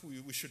I thought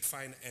we should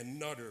find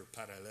another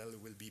parallel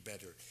will be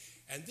better.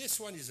 And this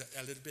one is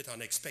a little bit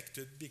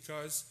unexpected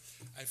because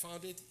I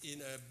found it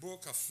in a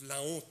book of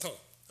Lahontan.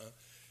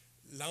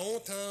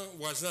 Lahontan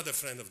was not a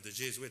friend of the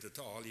Jesuit at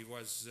all. He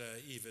was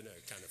even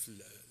a kind of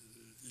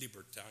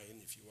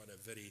libertine, if you want, a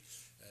very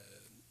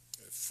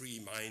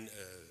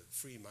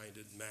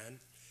free-minded man.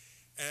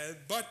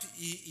 But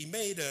he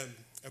made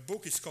a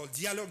book, it's called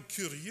Dialogue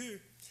curieux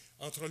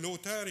entre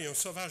l'auteur et un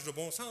sauvage de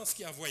bon sens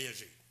qui a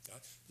voyagé.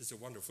 This is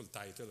a wonderful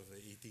title of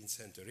the 18th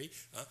century.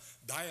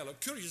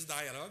 Curious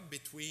dialogue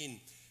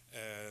between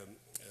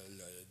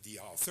the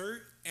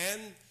author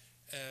and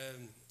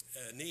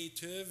a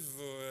native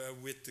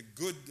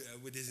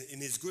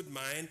in his good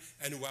mind,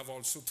 and who have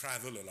also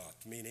traveled a lot,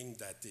 meaning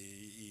that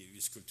he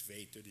is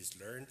cultivated, he's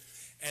learned.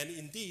 And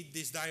indeed,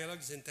 this dialogue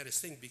is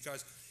interesting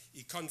because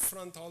he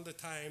confronts all the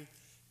time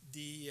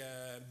the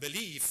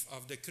belief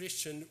of the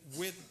Christian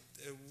with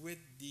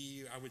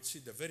the, I would say,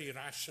 the very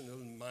rational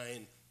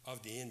mind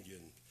of the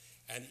Indian.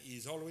 And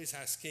he's always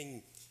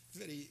asking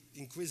very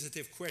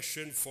inquisitive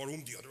question for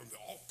whom the other,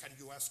 oh, can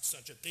you ask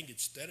such a thing?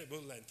 It's terrible.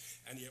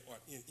 And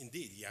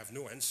indeed, you have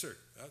no answer.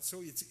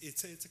 So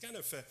it's a kind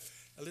of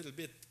a little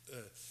bit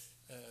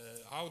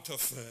out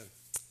of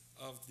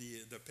of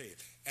the pale.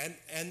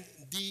 And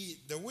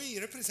the way he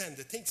represents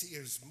the things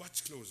here is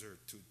much closer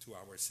to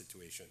our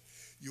situation.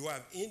 You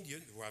have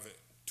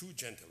two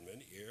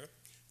gentlemen here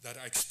that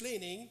are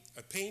explaining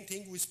a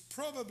painting which is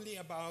probably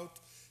about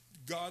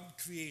God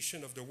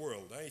creation of the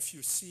world. If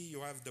you see,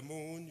 you have the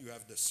moon, you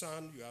have the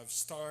sun, you have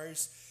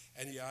stars,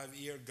 and you have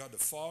here God the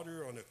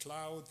Father on a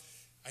cloud.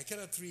 I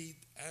cannot read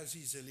as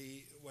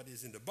easily what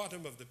is in the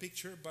bottom of the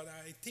picture, but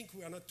I think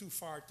we are not too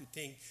far to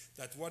think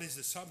that what is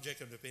the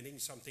subject of the painting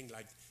is something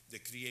like the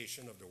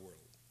creation of the world.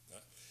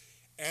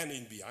 And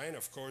in behind,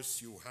 of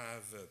course, you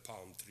have a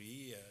palm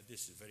tree.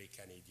 This is very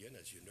Canadian,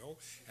 as you know.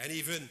 And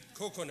even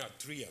coconut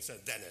tree. I said,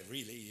 then I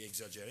really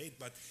exaggerate.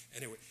 But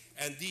anyway,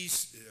 and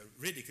these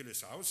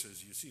ridiculous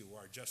houses, you see, who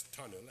are just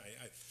tunnel.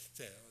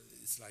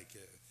 It's like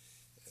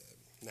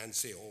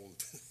Nancy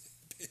Old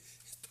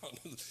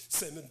tunnel,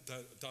 cement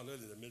tunnel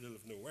in the middle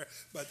of nowhere.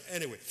 But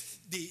anyway,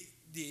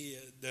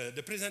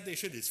 the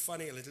presentation is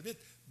funny a little bit.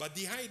 But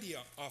the idea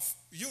of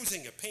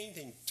using a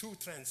painting to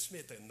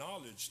transmit a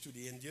knowledge to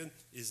the Indian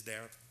is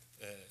there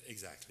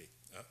exactly.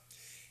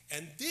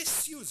 And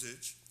this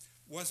usage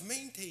was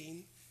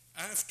maintained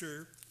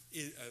after,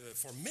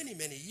 for many,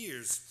 many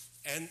years.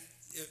 And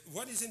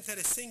what is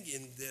interesting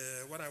in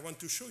what I want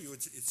to show you,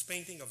 it's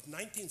painting of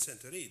 19th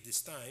century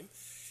this time,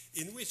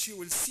 in which you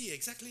will see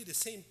exactly the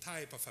same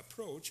type of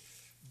approach,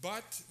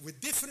 but with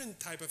different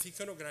type of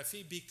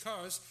iconography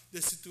because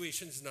the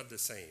situation is not the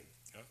same.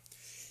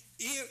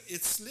 Here,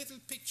 it's a little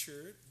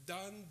picture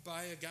done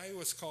by a guy who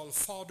was called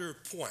Father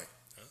Point,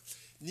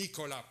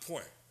 Nicolas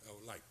Point,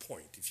 like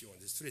Point, if you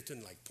want. It's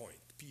written like Point,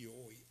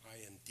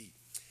 P-O-I-N-T.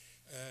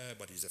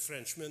 But he's a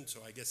Frenchman, so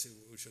I guess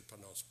we should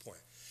pronounce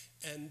Point.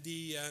 And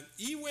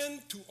he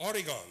went to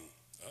Oregon,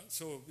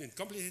 so in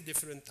completely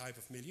different type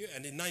of milieu,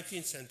 and in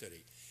 19th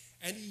century.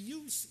 And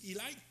he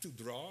liked to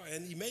draw,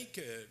 and he make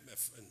a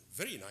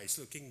very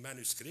nice-looking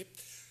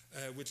manuscript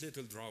with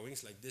little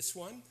drawings like this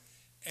one.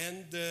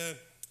 And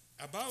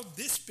about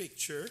this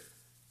picture,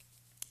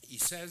 he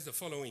says the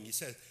following. He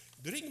says,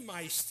 during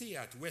my stay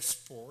at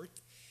Westport,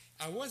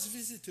 I was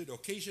visited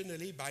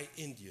occasionally by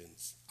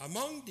Indians.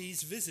 Among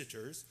these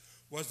visitors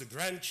was the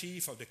Grand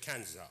Chief of the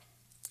Kansa.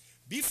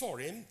 Before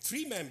him,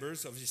 3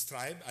 members of his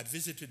tribe had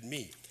visited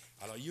me.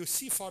 Alors, you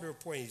see Father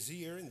Point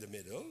here in the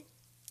middle,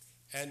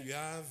 and you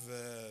have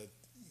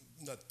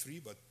not 3,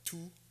 but 2.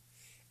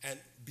 And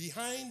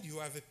behind, you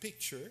have a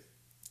picture,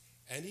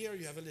 and here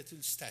you have a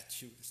little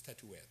statue,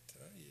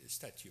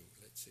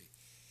 let's see,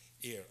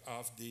 here,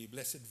 of the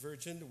Blessed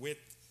Virgin with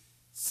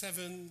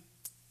 7,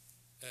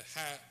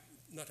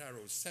 not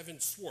arrows, 7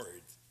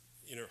 swords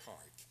in her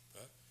heart,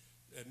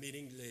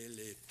 meaning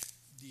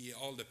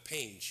all the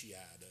pain she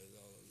had,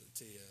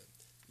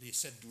 les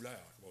 7 douleurs,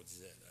 on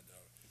disait,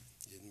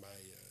 in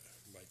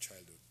my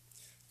childhood.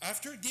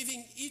 After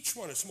giving each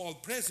one a small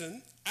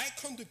present, I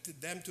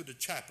conducted them to the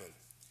chapel.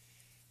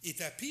 It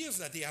appears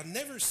that they had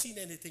never seen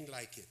anything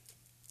like it.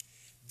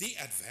 They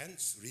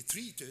advanced,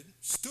 retreated,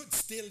 stood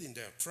still in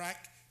their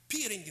track,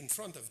 peering in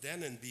front of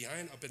them and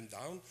behind, up and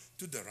down,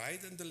 to the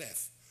right and the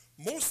left.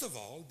 Most of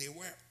all, they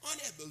were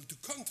unable to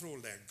control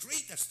their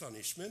great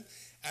astonishment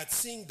at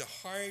seeing the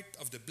heart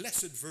of the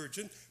Blessed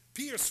Virgin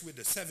pierced with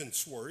the 7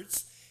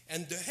 swords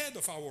and the head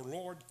of our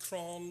Lord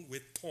crowned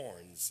with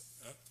thorns.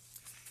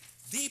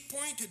 They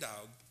pointed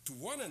out to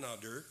one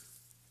another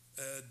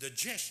the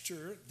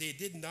gesture they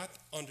did not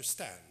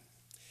understand.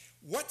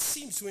 What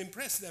seemed to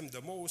impress them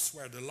the most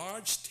were the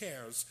large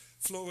tears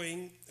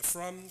flowing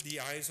from the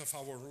eyes of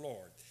our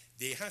Lord.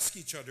 They asked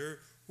each other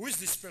who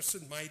this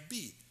person might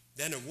be.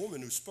 Then a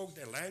woman who spoke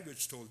their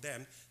language told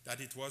them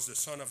that it was the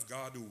Son of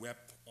God who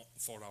wept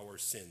for our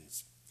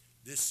sins.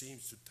 This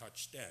seems to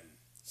touch them,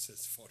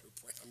 says Father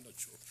Point. I'm not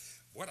sure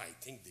what I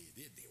think they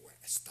did. They were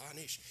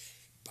astonished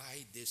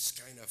by this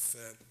kind of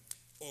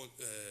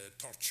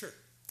torture.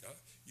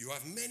 You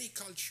have many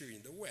cultures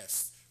in the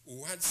West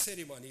who had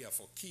ceremony of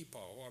a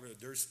kippah or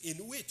others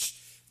in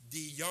which the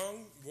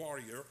young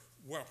warrior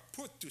were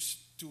put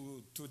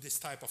to this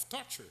type of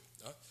torture.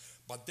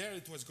 But there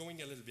it was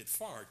going a little bit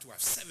far to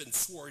have 7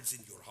 swords in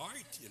your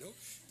heart, you know.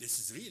 This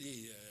is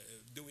really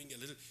doing a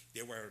little,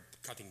 they were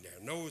cutting their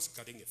nose,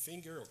 cutting a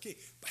finger, okay,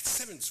 but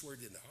 7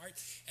 swords in the heart,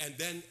 and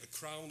then a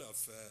crown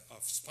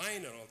of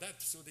spine and all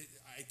that. So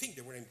I think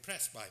they were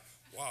impressed by,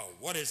 wow,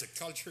 what is a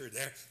culture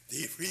there?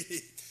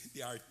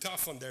 They are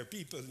tough on their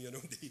people, you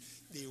know.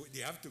 They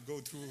have to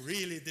go through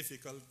really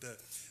difficult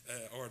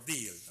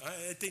ordeal.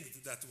 I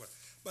think that was,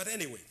 but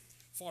anyway,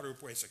 Father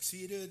Point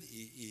succeeded.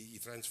 He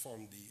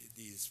transformed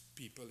these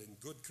people in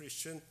good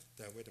Christian.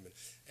 Wait a minute.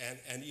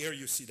 And here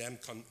you see them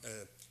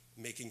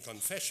making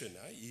confession.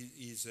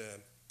 He's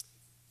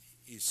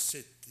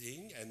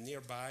sitting, and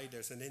nearby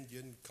there's an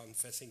Indian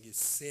confessing his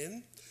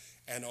sin.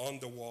 And on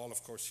the wall,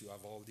 of course, you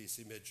have all these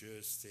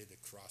images, say the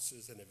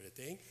crosses and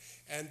everything.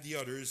 And the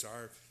others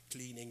are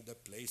cleaning the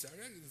place.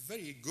 They're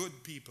very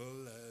good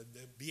people,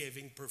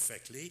 behaving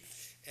perfectly.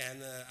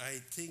 And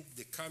I think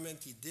the comment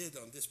he did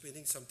on this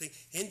painting, something,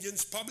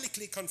 Indians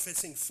publicly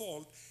confessing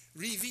fault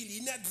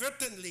reveal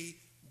inadvertently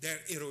their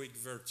heroic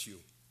virtue.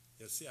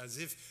 You see, as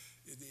if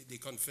they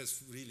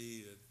confess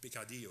really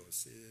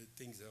pecadillos,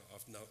 things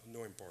of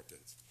no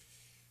importance.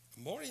 A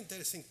more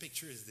interesting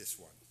picture is this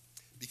one,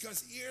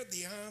 because here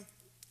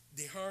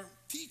they are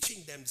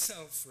teaching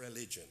themselves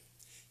religion.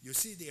 You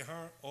see, they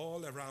are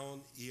all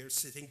around here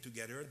sitting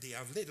together. They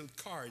have little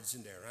cards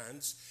in their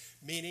hands,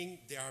 meaning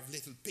they have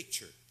little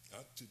picture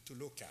to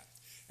look at,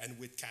 and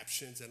with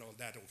captions and all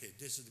that. Okay,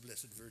 this is the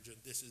Blessed Virgin,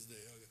 this is the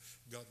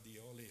God, the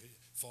Holy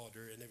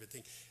Father, and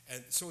everything.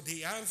 And so they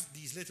have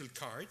these little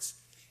cards,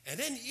 and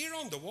then here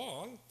on the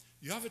wall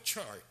you have a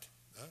chart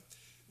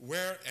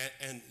where,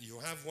 and you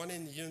have one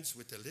Indian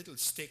with a little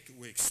stick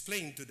who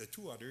explain to the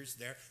two others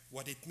there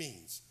what it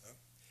means.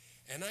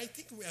 And I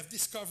think we have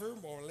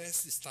discovered more or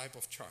less this type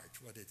of chart,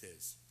 what it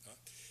is.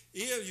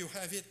 Here you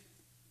have it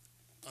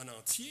en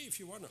entier, if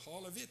you want,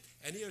 all of it,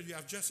 and here you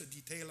have just a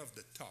detail of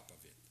the top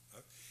of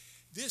it.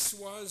 This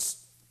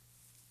was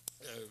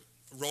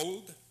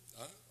rolled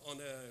on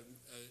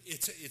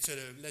it's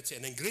let's say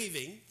an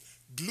engraving,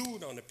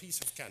 glued on a piece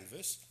of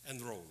canvas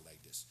and rolled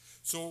like this.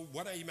 So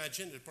what I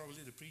imagine that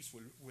probably the priest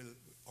will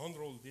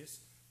unroll this,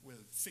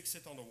 will fix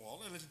it on the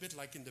wall, a little bit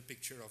like in the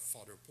picture of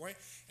Father Point,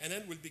 and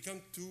then will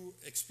begin to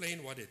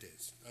explain what it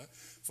is.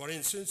 For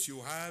instance, you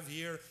have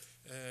here,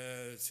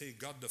 say,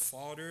 God the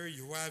Father.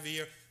 You have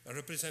here a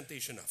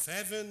representation of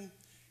heaven,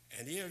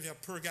 and here you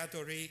have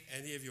purgatory,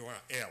 and here you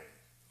have hell.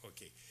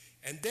 Okay,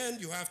 and then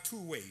you have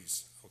two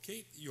ways.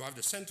 Okay, you have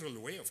the central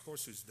way, of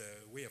course, is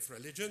the way of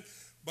religion,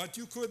 but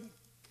you could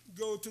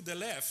go to the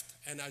left,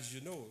 and as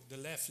you know, the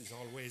left is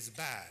always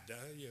bad.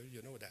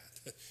 You know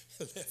that.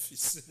 The left is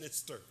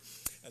sinister.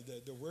 And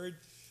the word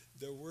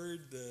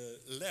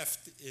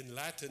left in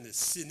Latin is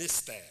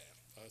sinister,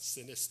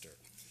 sinister.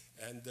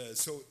 And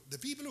so the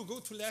people who go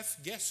to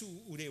left, guess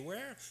who they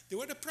were? They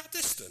were the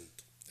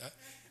Protestant.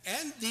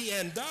 And they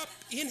end up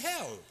in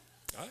hell.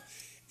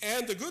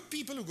 And the good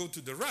people who go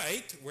to the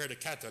right were the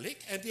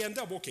Catholic, and they end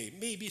up, okay,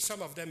 maybe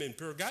some of them in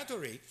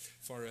purgatory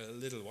for a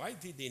little while,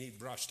 they need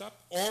brushed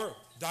up, or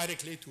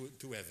directly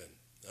to heaven.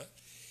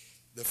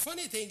 The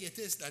funny thing it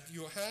is that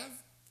you have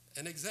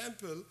an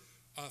example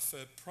of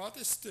a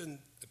Protestant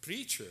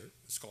preacher,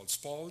 it's called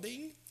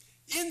Spalding,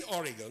 in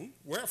Oregon,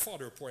 where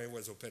Father Point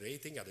was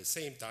operating at the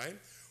same time,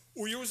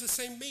 who used the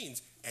same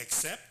means,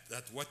 except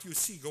that what you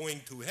see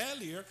going to hell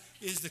here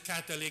is the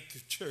Catholic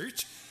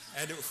Church,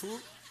 and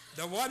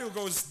the one who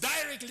goes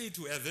directly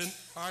to heaven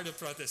are the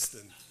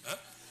Protestant.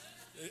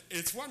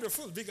 It's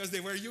wonderful because they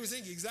were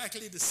using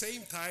exactly the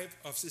same type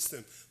of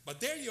system. But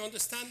there you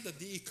understand that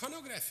the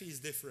iconography is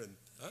different.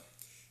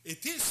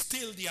 It is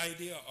still the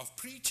idea of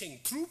preaching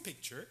through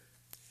picture,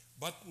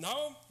 but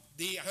now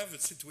they have a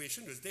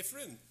situation that's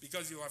different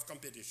because you have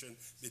competition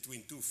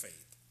between two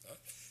faiths.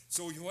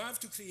 So you have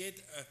to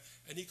create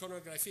an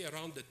iconography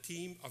around the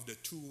theme of the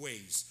two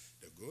ways,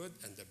 the good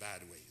and the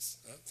bad ways.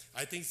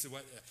 I think it's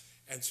what,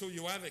 and so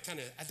you have a kind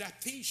of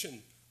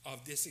adaptation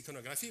of this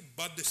iconography,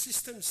 but the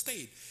system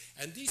stayed.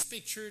 And this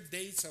picture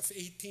dates of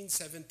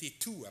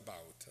 1872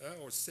 about,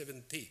 or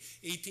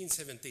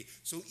 1870.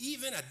 So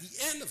even at the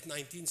end of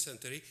 19th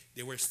century,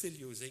 they were still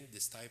using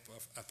this type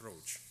of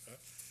approach.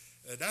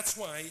 That's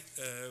why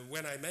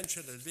when I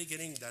mentioned at the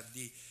beginning that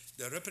the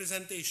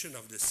representation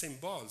of the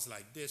symbols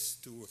like this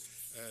to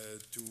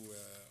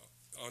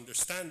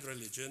understand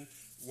religion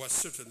was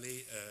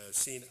certainly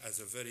seen as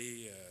a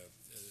very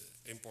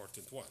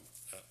important one.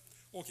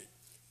 Okay,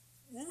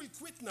 we will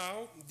quit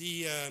now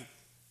the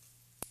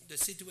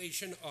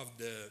situation of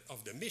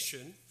the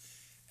mission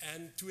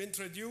and to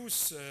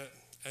introduce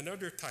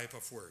another type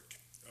of work,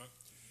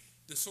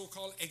 the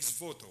so-called ex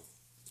voto.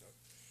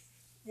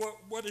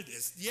 What it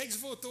is? The ex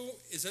voto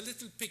is a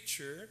little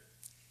picture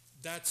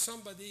that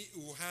somebody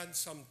who had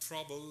some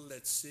trouble,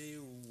 let's say,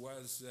 who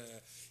was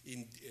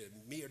in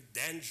mere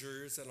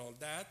dangers and all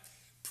that,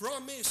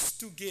 promised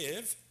to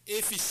give,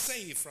 if he's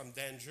saved from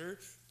danger,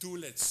 to,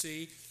 let's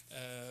say,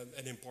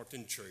 an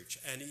important church.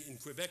 And in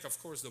Quebec, of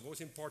course, the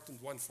most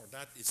important one for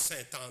that is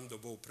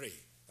Sainte-Anne-de-Beaupré.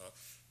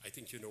 I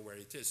think you know where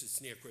it is.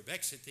 It's near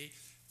Quebec City.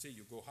 So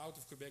you go out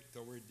of Quebec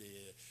toward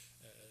the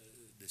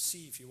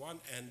sea, if you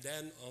want, and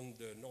then on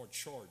the north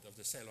shore of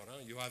the Saint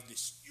Laurent, you have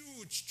this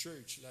huge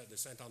church, like the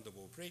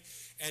Sainte-Anne-de-Beaupré,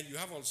 and you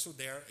have also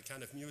there a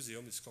kind of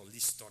museum, it's called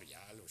l'Historial,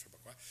 or je sais pas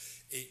quoi,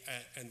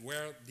 and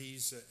where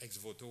these ex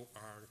voto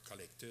are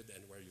collected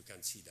and where you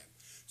can see them.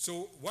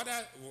 So what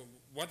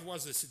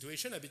was the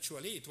situation?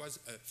 Habitually, it was,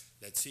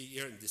 let's see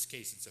here in this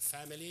case, it's a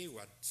family who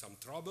had some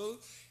trouble,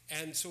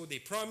 and so they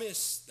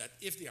promise that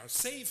if they are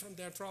saved from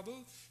their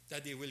trouble,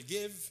 that they will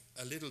give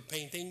a little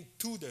painting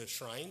to the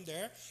shrine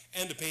there,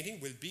 and the painting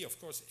will be, of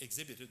course,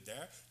 exhibited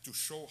there to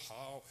show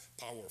how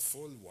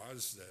powerful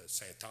was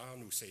Saint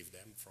Anne who saved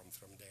them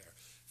from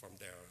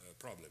their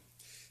problem.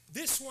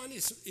 This one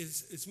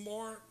is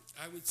more,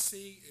 I would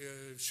say,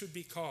 should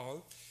be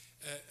called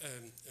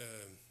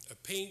a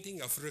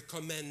painting of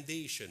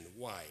recommendation.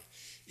 Why?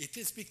 It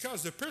is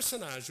because the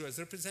personage who is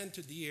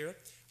represented here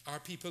are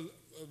people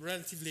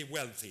relatively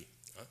wealthy.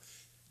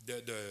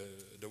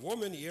 The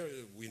woman here,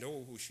 we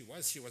know who she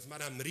was. She was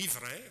Madame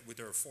Riverain with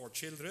her 4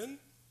 children.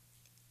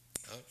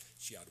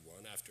 She had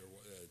one after,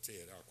 they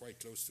are quite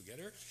close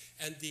together.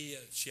 And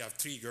she had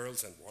 3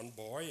 girls and 1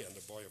 boy, and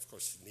the boy, of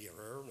course, near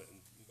her,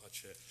 and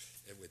much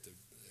with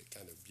a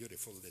kind of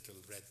beautiful little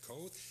red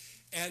coat.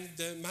 And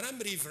Madame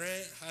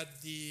Riverain had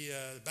the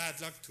bad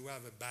luck to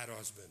have a bad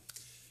husband.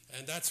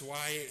 And that's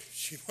why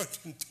she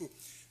wanted to.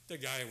 The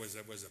guy was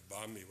a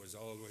bum. He was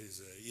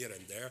always here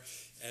and there,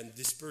 and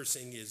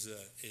dispersing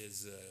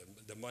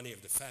the money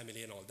of the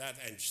family and all that.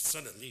 And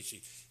suddenly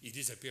he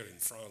disappeared in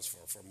France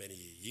for many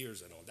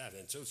years and all that.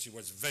 And so she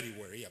was very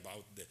worried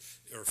about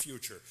her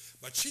future.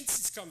 But since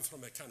it's come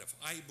from a kind of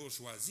high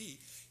bourgeoisie,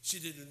 she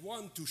didn't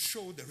want to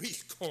show the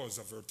real cause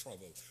of her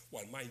trouble.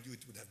 Well, mind you,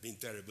 it would have been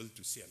terrible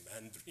to see a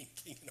man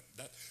drinking and all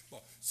that.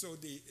 Well,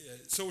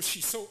 so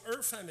she saw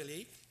her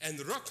family and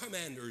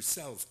recommended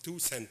herself to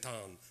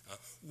Sainte-Anne.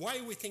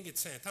 Why we think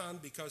it's Sainte-Anne?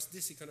 Because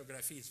this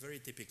iconography is very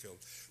typical.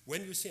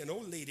 When you see an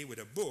old lady with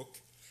a book,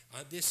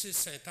 this is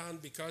Sainte-Anne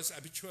because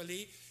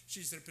habitually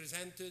she's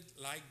represented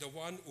like the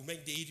one who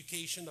made the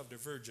education of the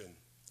Virgin.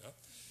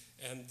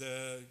 And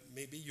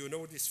maybe you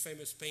know this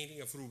famous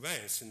painting of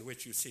Rubens in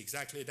which you see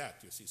exactly that.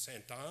 You see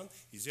Sainte-Anne,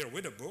 he's here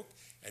with a book,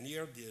 and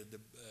here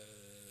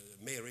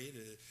Mary,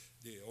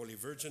 the Holy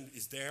Virgin,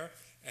 is there,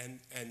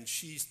 and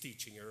she's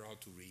teaching her how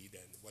to read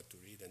and what to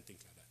read and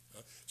things like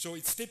that. So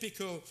it's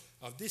typical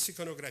of this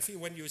iconography.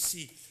 When you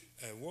see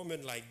a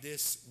woman like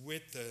this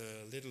with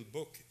a little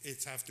book,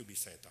 it has to be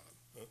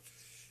Sainte-Anne.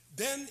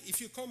 Then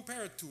if you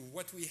compare to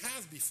what we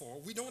have before,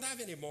 we don't have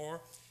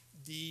anymore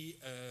the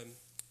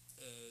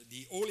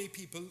holy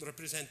people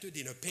represented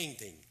in a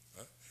painting.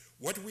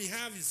 What we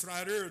have is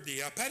rather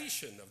the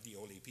apparition of the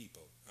holy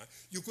people.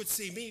 You could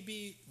say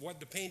maybe what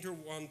the painter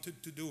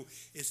wanted to do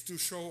is to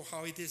show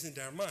how it is in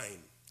their mind.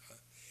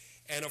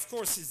 And of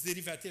course it's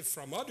derivative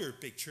from other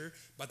picture,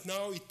 but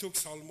now it took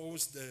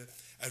almost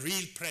a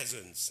real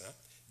presence.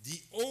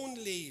 The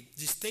only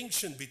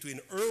distinction between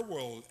her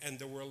world and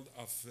the world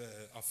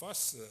of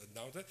us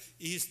now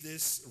is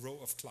this row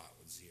of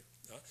clouds here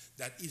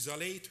that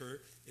isolate her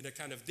in a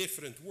kind of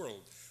different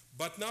world.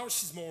 But now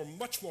she's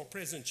much more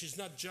present. She's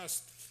not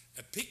just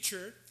a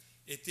picture,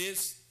 it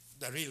is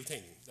the real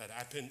thing that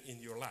happened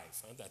in your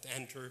life, that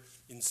enter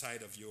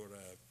inside of your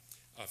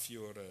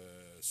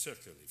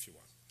circle, if you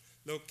want.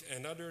 Look,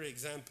 another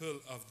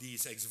example of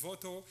these ex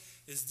voto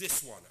is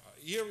this one.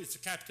 Here is the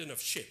captain of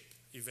ship.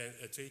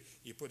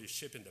 He put his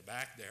ship in the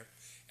back there.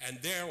 And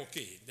there,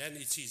 okay, then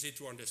it's easy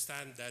to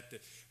understand that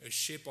a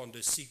ship on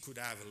the sea could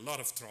have a lot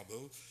of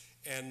trouble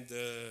and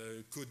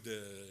could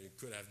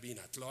have been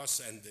at loss,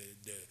 and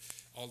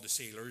all the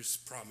sailors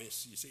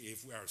promise, you see,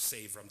 if we are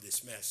saved from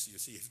this mess, you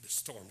see, if the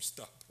storm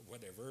stops or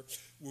whatever,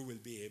 we will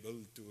be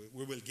able to,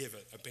 we will give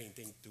a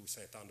painting to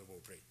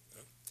Saint-Anne-de-Beaupré.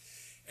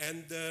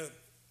 And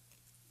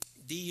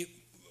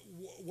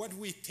what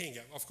we think,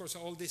 of course,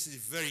 all this is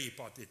very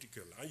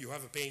hypothetical. You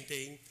have a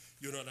painting,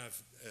 you don't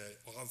have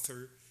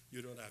author,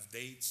 you don't have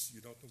dates, you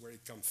don't know where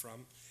it comes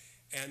from.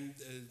 And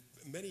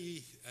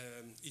many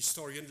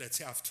historians, let's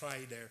say, have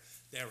tried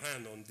their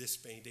hand on this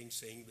painting,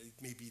 saying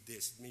it may be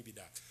this, it may be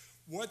that.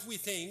 What we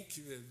think,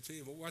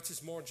 what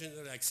is more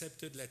generally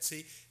accepted, let's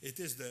say, it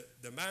is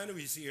the man who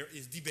is here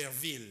is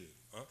d'Iberville,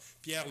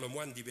 Pierre Le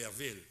Moyne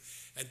d'Iberville.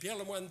 And Pierre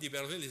Le Moyne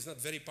d'Iberville is not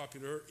very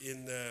popular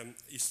in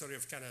History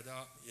of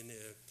Canada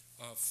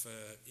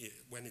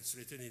when it's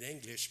written in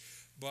English.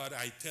 But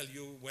I tell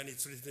you, when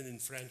it's written in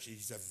French,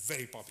 he's a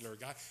very popular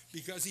guy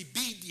because he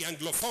beat the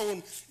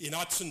Anglophone in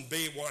Hudson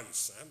Bay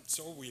once.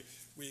 So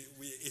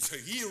it's a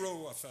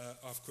hero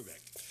of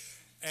Quebec.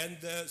 And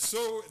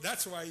so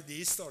that's why the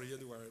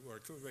historians who are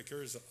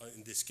Quebecers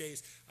in this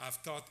case have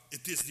thought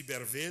it is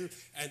d'Iberville,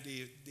 and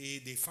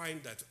they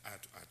find that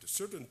at a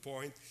certain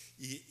point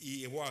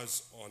he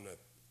was on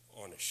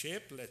a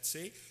ship, let's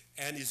say,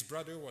 and his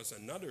brother was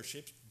another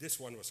ship. This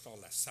one was called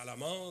la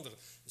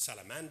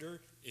Salamander,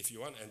 if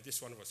you want, and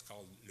this one was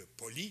called le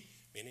Poli,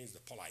 meaning the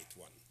polite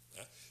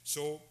one.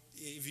 So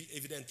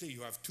evidently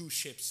you have 2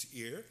 ships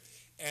here,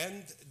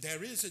 and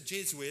there is a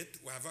Jesuit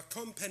who have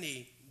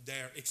accompanied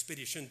their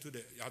expedition to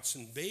the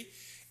Hudson Bay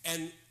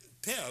and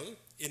tell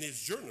in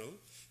his journal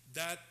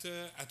that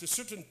at a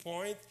certain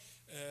point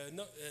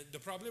the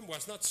problem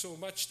was not so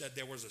much that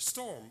there was a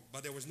storm,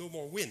 but there was no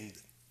more wind.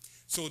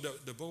 So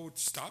the boat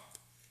stopped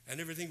and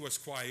everything was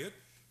quiet.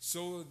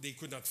 So they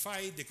could not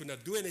fight, they could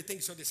not do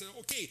anything. So they said,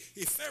 okay,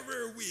 if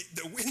ever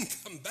the wind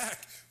come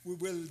back, we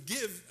will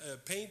give a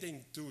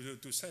painting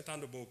to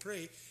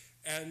Saint-Anne-de-Beaupré,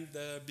 and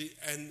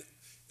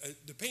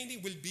the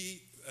painting will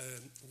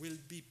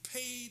be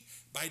paid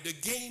by the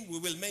gain we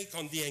will make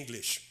on the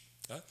English.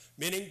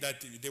 Meaning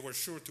that they were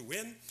sure to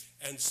win,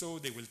 and so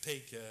they will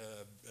take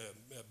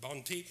a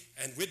bounty,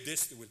 and with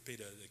this they will pay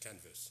the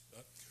canvas.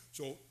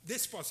 So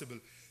this is possible.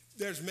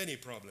 There's many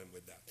problems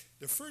with that.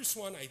 The first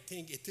one, I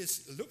think, it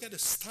is look at the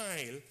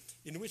style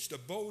in which the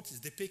boat is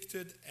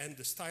depicted and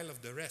the style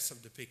of the rest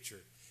of the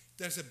picture.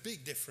 There's a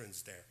big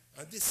difference there.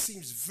 And this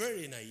seems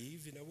very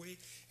naive in a way,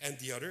 and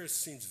the other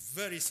seems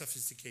very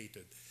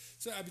sophisticated.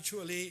 So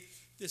habitually,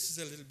 this is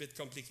a little bit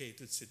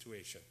complicated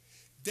situation.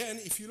 Then,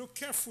 if you look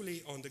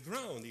carefully on the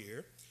ground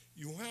here,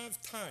 you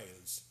have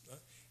tiles.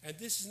 And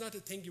this is not a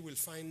thing you will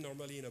find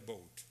normally in a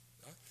boat.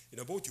 In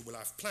a boat, you will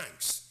have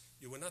planks.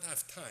 You will not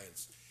have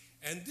tiles.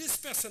 And this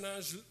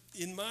personage,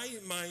 in my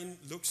mind,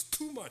 looks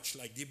too much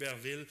like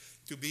d'Iberville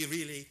to be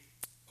really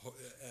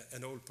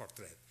an old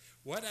portrait.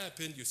 What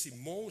happened, you see,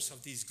 most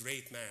of these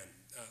great men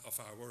of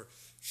our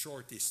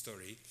short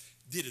history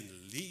didn't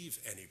leave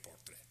any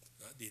portrait.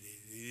 They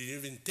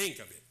didn't even think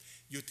of it.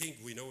 You think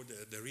we know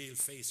the real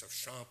face of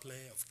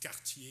Champlain, of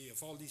Cartier,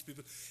 of all these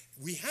people.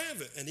 We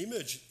have an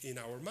image in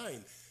our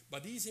mind,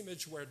 but these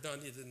images were done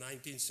in the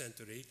 19th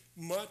century,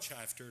 much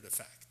after the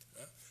fact.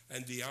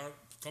 And they are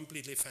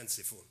completely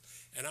fanciful.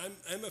 And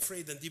I'm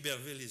afraid that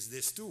d'Iberville is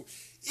this too.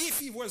 If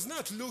he was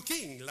not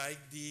looking like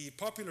the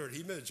popular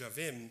image of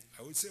him,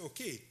 I would say,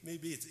 okay,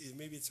 maybe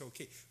it's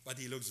okay. But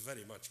he looks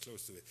very much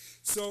close to it.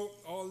 So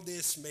all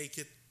this make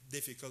it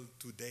difficult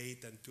to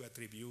date and to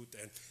attribute.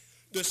 And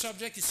the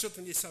subject is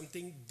certainly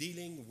something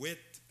dealing with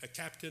a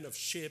captain of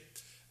ship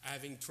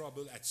having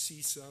trouble at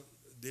sea. So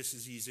this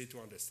is easy to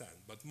understand.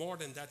 But more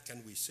than that,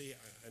 can we say?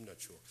 I'm not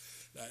sure.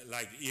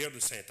 Like here, the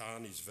Saint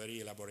Anne is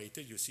very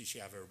elaborated. You see, she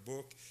have her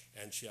book,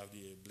 and she have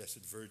the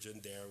Blessed Virgin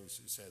there who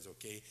says,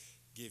 okay,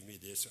 give me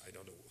this. I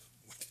don't know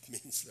what it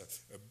means,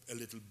 a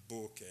little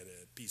book and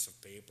a piece of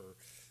paper.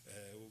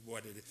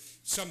 What it is.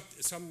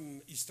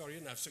 Some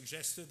historians have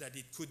suggested that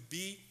it could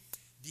be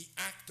the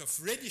act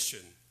of rendition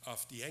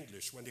of the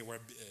English when they were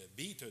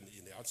beaten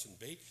in the Hudson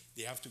Bay.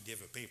 They have to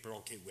give a paper,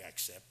 okay, we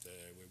accept,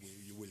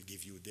 we will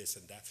give you this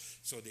and that.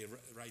 So they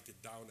write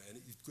it down, and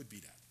it could be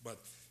that. But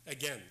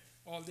again,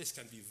 all this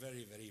can be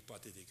very, very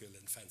hypothetical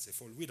and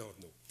fanciful. We don't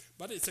know.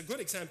 But it's a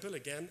good example,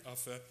 again,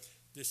 of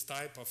this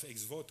type of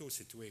ex voto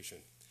situation.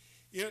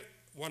 Here,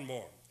 one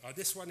more.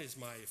 This one is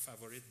my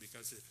favorite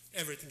because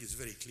everything is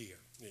very clear.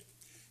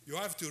 You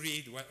have to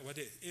read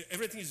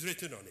everything is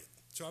written on it.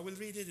 So I will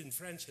read it in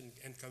French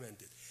and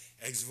comment it.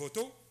 Ex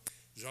voto,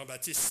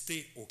 Jean-Baptiste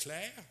T.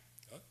 Auclair,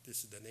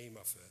 this is the name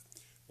of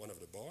one of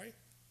the boys,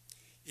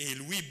 et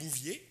Louis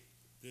Bouvier,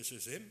 this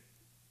is him,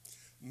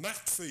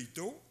 Marthe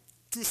Feuilletot,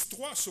 tous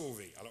trois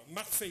sauvés. Alors,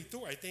 Marthe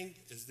Feuilletot, I think,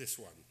 is this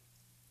one.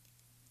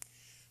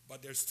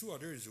 But there's two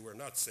others who were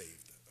not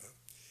saved.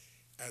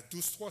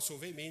 Tous trois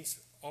sauvés means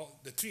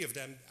the three of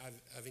them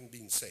having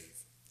been saved.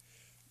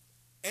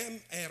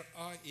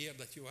 MRA here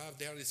that you have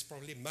there is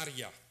probably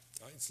Maria.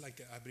 It's like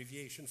an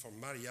abbreviation for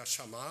Maria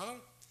Chamard.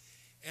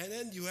 And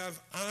then you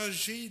have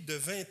âgé de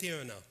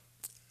 21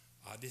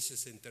 ans. This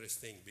is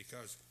interesting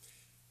because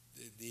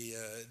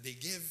they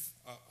give,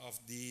 of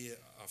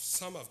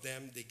some of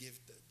them, they give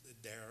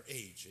their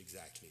age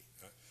exactly.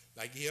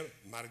 Like here,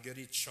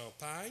 Marguerite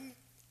Champagne,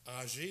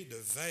 âgée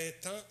de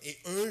 20 ans et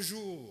un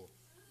jour.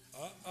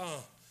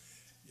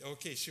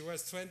 Okay, she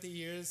was 20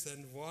 years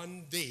and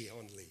 1 day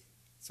only.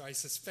 So I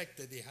suspect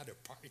that they had a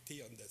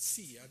party on the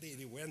sea.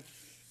 They went,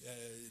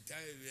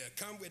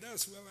 come with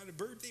us, we have a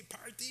birthday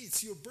party,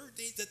 it's your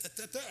birthday,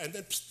 and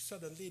then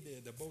suddenly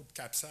the boat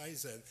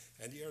capsized,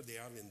 and here they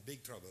are in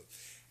big trouble.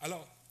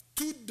 Alors,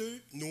 toutes deux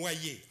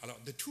noyées. Alors,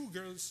 the two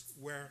girls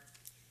were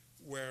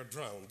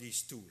drowned,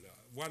 these two.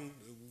 One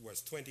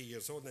was 20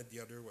 years old and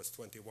the other was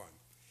 21.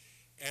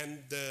 And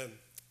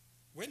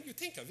when you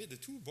think of it, the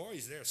two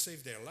boys there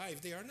saved their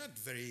life. They are not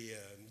very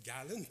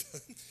gallant.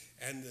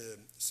 And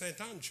Saint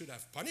Anne should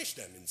have punished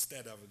them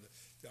instead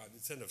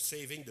of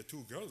saving the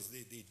two girls.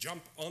 They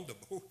jump on the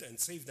boat and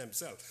save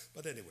themselves.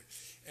 But anyway,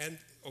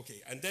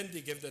 and then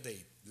they give the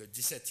date, le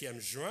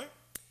 17e juin,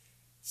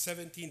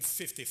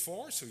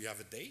 1754, so you have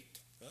a date.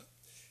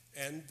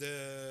 And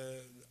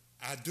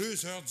à 2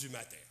 heures du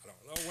matin.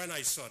 Alors, when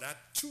I saw that,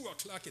 2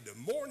 o'clock in the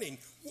morning,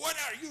 what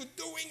are you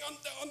doing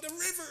on the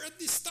river at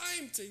this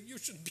time? You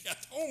should be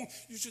at home.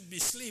 You should be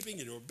sleeping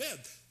in your bed.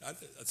 And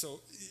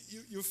so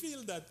you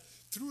feel that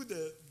through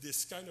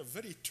this kind of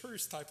very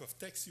terse type of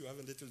text, you have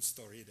a little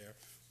story there,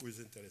 which is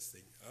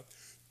interesting.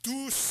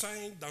 Tous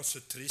 5 dans ce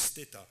triste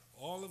état,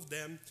 all of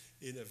them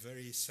in a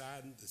very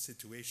sad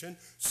situation,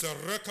 se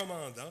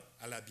recommandant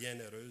à la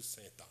bienheureuse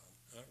Sainte Anne.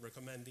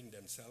 Recommending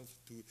themselves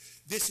to.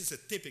 This is a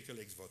typical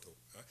ex voto.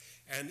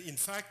 And in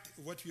fact,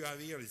 what you have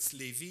here is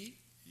Lévis.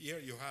 Here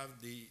you have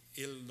the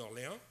Île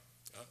d'Orléans,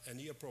 and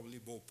here probably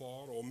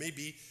Beauport, or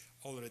maybe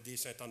already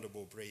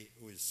Saint-Anne-de-Beaupré,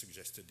 who is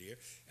suggested here.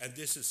 And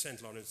this is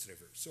St. Lawrence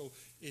River. So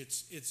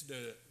it's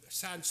the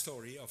sad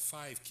story of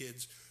 5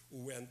 kids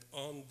who went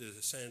on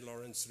the St.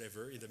 Lawrence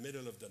River in the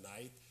middle of the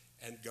night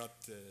and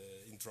got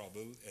in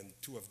trouble, and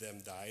 2 of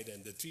them died,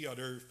 and the 3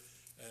 others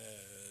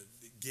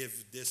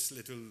give this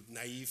little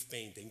naive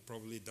painting,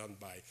 probably done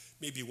by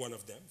maybe one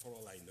of them, for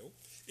all I know,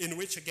 in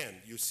which, again,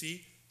 you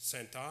see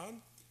Sainte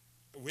Anne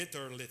with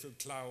her little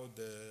cloud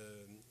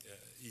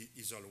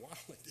isoloir,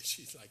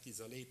 she's like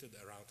isolated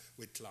around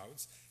with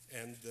clouds,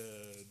 and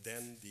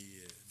then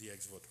the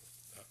ex voto.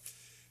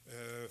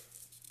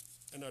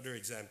 Another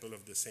example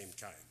of the same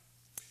kind.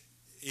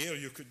 Here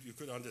you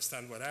could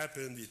understand what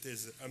happened. It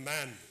is a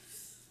man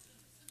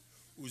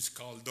who's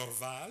called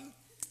Dorval,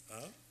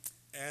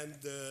 and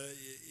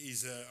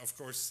he's, of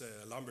course,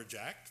 a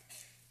lumberjack,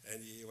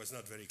 and he was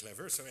not very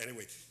clever. So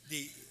anyway,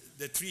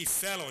 the tree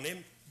fell on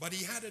him, but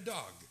he had a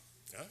dog.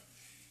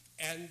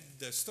 And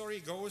the story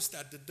goes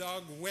that the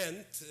dog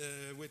went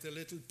with a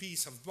little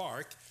piece of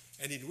bark,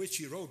 and in which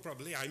he wrote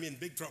probably, I'm in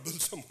big trouble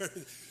somewhere.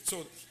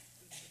 So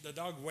the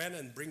dog went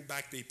and bring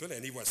back people,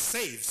 and he was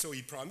saved. So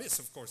he promised,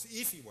 of course,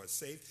 if he was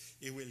saved,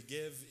 he will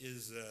give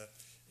his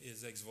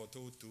ex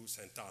voto to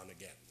Saint Anne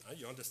again.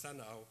 You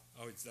understand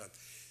how it's done.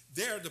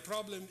 There, the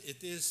problem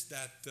it is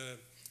that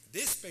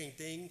this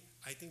painting,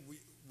 I think,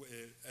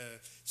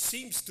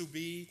 seems to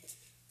be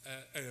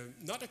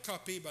not a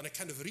copy, but a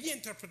kind of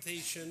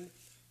reinterpretation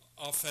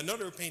of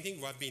another painting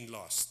who had been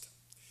lost.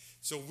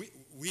 So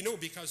we know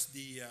because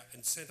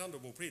in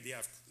Saint-Anne-de-Beaupré, they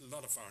have a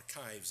lot of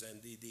archives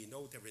and they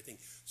note everything.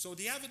 So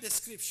they have a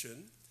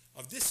description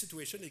of this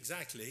situation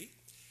exactly,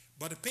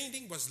 but the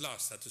painting was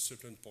lost at a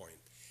certain point.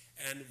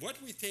 And what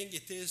we think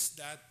it is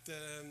that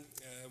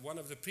one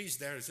of the priests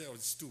there said, oh,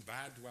 it's too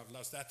bad to have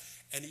lost that.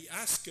 And he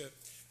asked a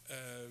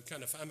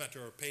kind of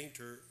amateur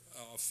painter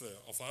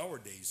of our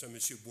days,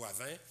 Monsieur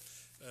Boivin,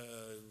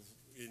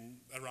 in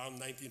around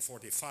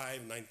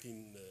 1945,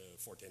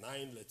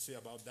 1949, let's say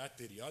about that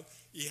period,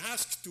 he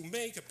asked to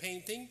make a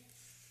painting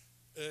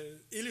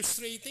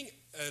illustrating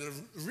a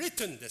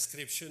written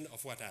description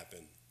of what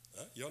happened.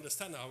 You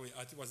understand how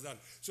it was done?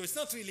 So it's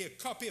not really a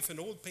copy of an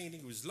old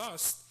painting who was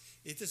lost,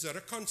 it is a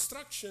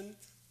reconstruction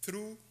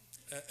through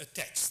a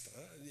text.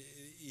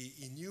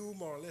 He knew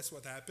more or less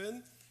what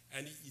happened,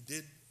 and he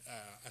did,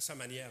 à sa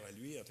manière à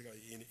lui,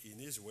 in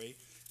his way,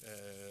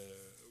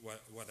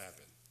 what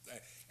happened.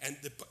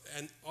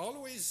 And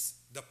always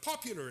the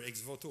popular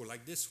ex voto,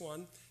 like this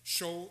one,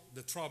 show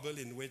the trouble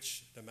in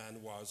which the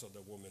man was or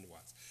the woman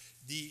was.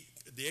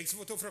 The ex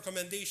voto of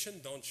recommendation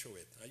don't show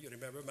it. You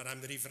remember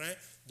Madame Riverain,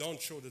 don't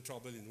show the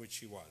trouble in which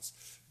she was.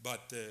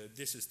 But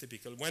this is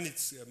typical. When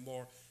it's a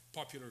more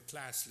popular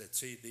class, let's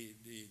say,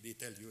 they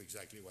tell you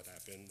exactly what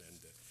happened, and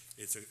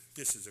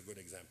this is a good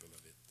example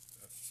of it.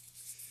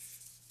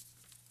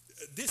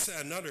 This is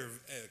another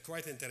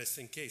quite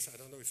interesting case. I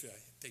don't know if I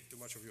take too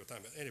much of your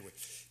time, but anyway.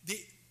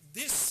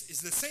 This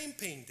is the same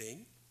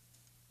painting.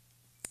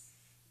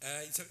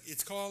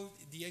 It's called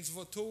the ex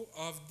voto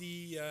of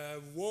the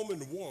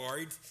woman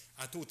ward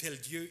at Hotel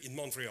Dieu in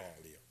Montreal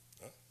here.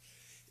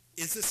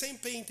 It's the same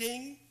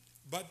painting,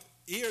 but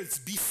here it's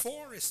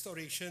before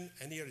restoration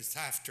and here it's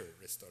after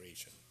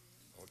restoration.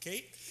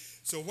 Okay?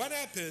 So what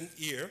happened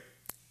here,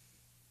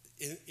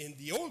 in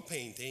the old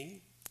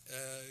painting,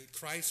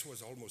 Christ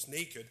was almost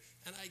naked,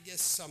 and I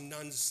guess some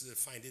nuns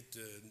find it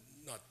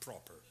not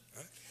proper.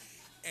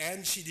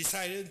 And she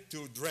decided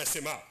to dress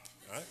him up.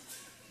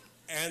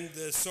 And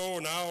so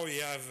now he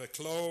have a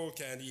cloak,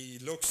 and he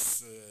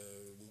looks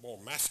more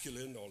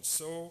masculine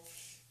also,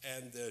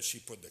 and she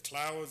put the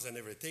clouds and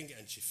everything,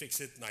 and she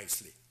fixed it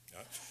nicely.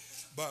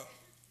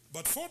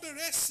 But for the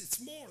rest, it's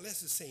more or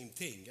less the same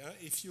thing.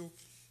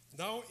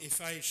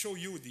 If I show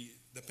you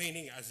the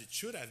painting as it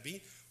should have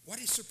been, what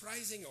is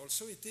surprising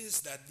also it is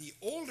that the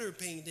older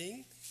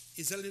painting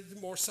is a little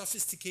more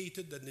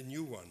sophisticated than the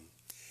new one.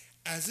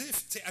 As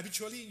if,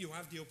 habitually you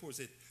have the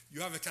opposite.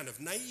 You have a kind of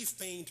naive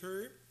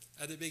painter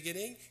at the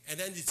beginning, and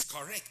then it's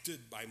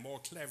corrected by more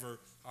clever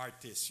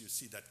artists, you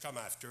see, that come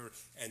after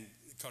and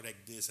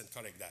correct this and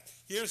correct that.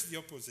 Here's the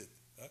opposite.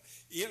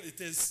 Here it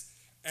is,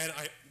 and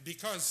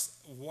because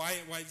why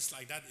it's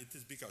like that, it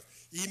is because,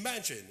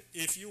 imagine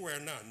if you were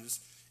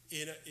nuns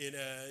in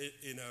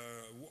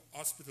a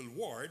hospital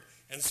ward,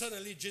 and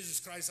suddenly Jesus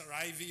Christ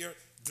arrived here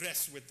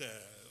dressed with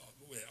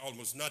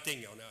almost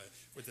nothing on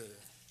with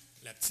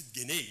la petite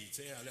guenille.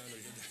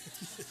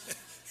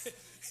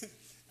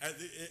 And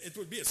it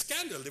would be a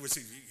scandal. They would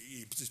say,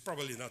 it's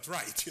probably not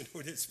right,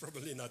 it's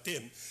probably not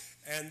him.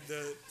 And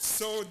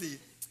so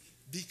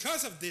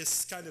because of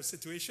this kind of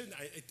situation,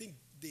 I think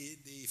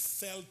they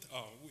felt,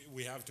 oh,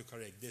 we have to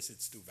correct this,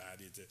 it's too bad,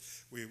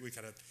 we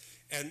cannot.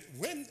 And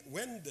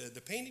when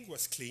the painting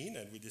was clean,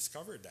 and we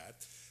discovered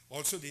that,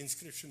 also the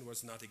inscription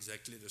was not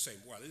exactly the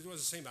same. Well, it was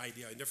the same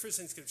idea. In the first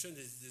inscription,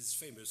 this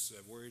famous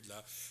word,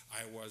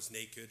 I was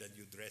naked and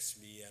you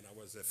dressed me, and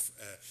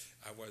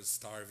I was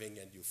starving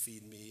and you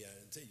feed me,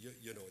 and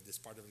you know this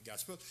part of the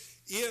gospel.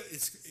 Here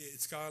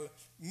it's called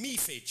mi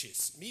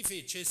fecis. Mi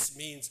fecis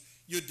means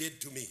you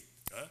did to me.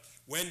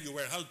 When you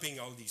were helping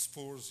all these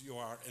poor, you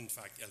are in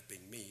fact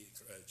helping me,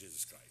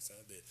 Jesus Christ.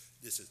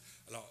 This is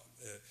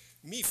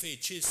mi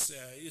fecis.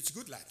 It's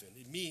good Latin.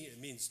 Mi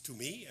means to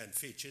me, and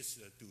fecis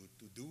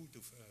to do,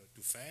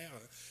 to faire,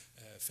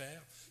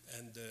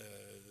 and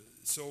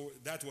so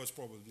that was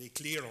probably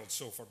clear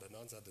also for the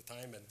nuns at the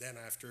time. And then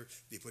after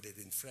they put it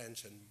in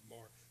French and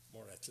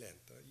more at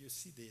length. You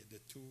see the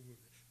two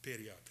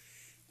period.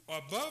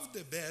 Above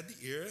the bed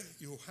here,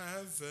 you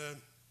have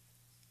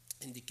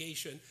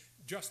indication.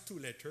 Just two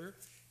letters,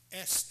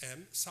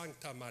 SM,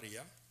 Sancta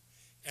Maria.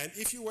 And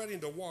if you were in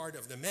the ward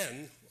of the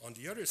men, on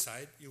the other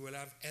side, you will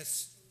have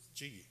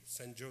SG,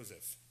 Saint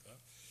Joseph.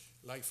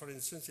 Like, for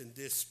instance, in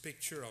this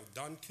picture of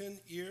Duncan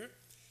here,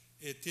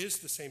 it is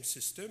the same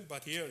system,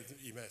 but here,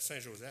 il met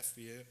Saint Joseph,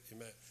 here, il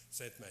met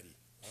Sainte Marie.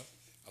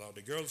 Alors,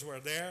 the girls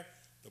were there,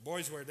 the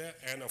boys were there,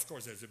 and of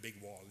course, there's a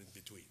big wall in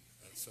between.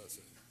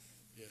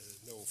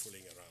 no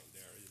fooling around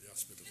there in the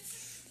hospital.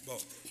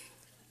 But,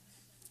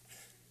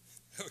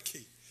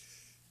 okay.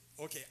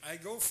 Okay, I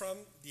go from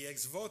the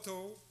ex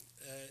voto.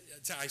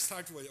 I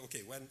start with,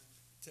 okay,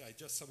 I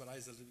just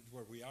summarize a little bit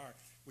where we are.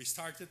 We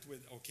started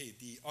with, okay,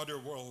 the other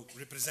world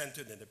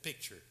represented in the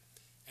picture,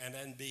 and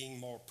then being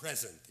more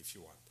present, if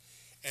you want.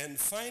 And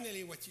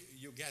finally, what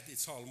you get,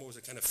 it's almost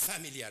a kind of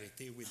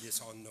familiarity with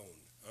this unknown.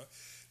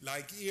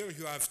 Like here,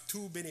 you have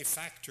two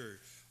benefactors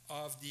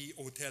of the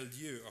Hôtel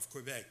Dieu of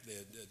Quebec,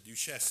 the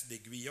Duchesse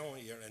d'Aiguillon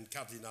here and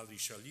Cardinal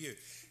Richelieu.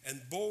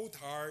 And both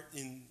are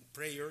in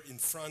prayer in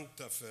front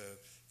of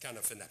kind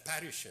of an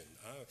apparition.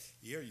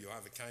 Here you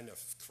have a kind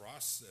of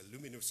cross, a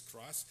luminous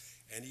cross,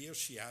 and here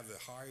she have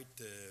a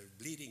heart,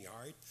 bleeding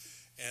heart,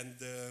 and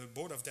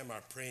both of them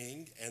are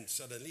praying, and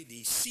suddenly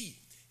they see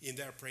in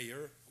their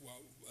prayer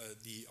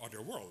the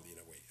other world in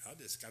a way.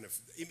 This kind of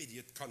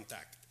immediate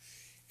contact.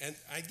 And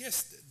I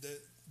guess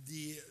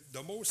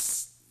the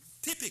most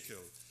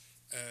typical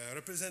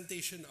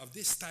representation of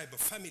this type of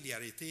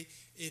familiarity,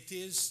 it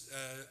is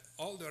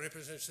all the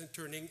representation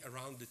turning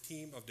around the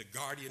theme of the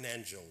guardian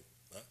angel.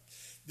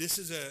 This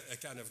is a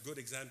kind of good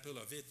example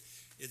of it.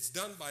 It's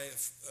done by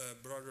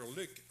Brother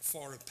Luc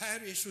for a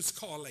parish who's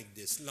called like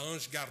this,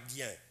 l'Ange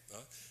Gardien,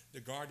 the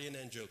guardian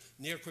angel,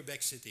 near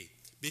Quebec City.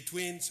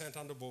 Between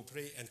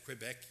Saint-Anne-de-Beaupré and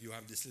Quebec, you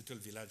have this little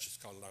village, it's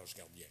called l'Ange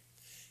Gardien.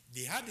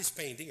 They had this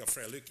painting of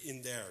Frère Luc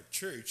in their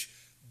church,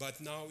 but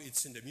now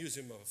it's in the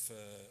Museum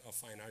of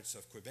Fine Arts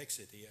of Quebec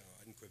City,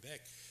 in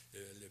Quebec,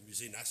 le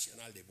Musée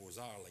National des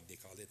Beaux-Arts, like they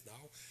call it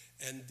now.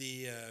 And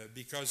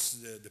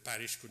because the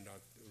parish could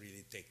not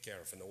really take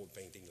care of an old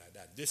painting like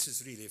that. This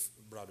is really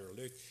Brother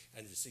Luc,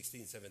 and it's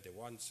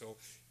 1671, so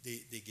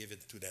they give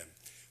it to them.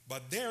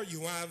 But there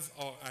you have,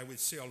 I would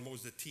say,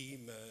 almost the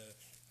theme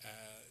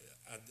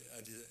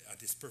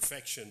at its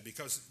perfection,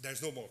 because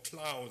there's no more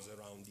clouds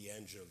around the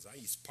angels.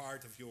 He's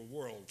part of your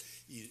world.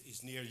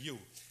 He's near you.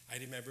 I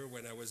remember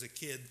when I was a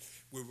kid,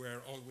 we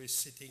were always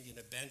sitting in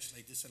a bench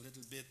like this a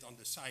little bit on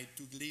the side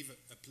to leave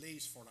a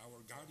place for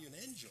our guardian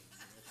angel.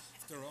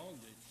 After all,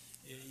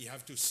 you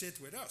have to sit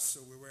with us,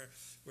 so we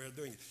were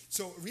doing it.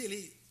 So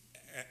really,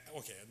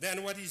 okay,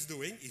 then what he's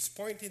doing is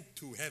pointing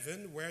to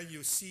heaven, where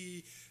you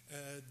see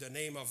the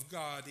name of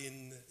God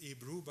in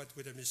Hebrew, but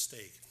with a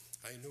mistake.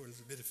 I know a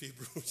little bit of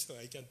Hebrew, so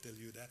I can't tell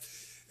you that.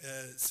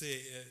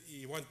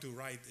 He want to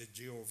write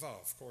Jehovah,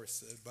 of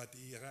course, but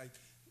he write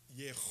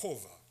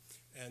Yehovah.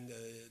 And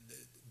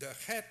the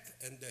het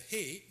and the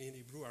he in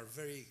Hebrew are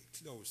very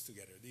close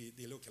together.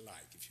 They look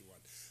alike, if you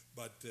want.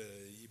 But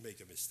he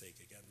make a mistake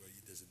again, well,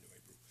 he doesn't know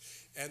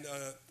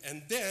Hebrew.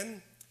 And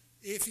then,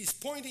 if he's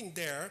pointing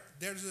there,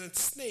 there's a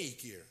snake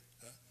here.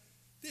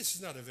 This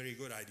is not a very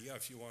good idea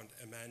if you want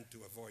a man to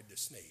avoid the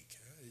snake.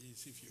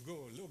 If you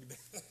go look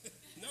there,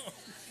 no,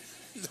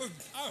 look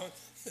down.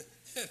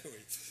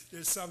 Anyway,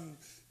 there's some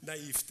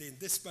naivety in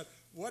this, but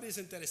what is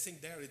interesting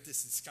there is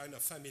this kind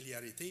of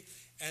familiarity,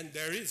 and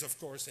there is, of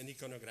course, an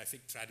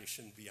iconographic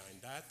tradition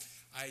behind that.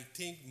 I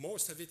think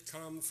most of it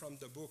comes from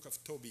the book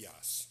of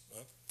Tobias,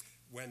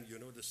 when you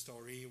know the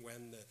story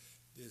when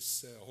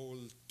this whole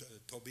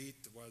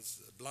Tobit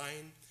was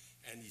blind,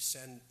 and he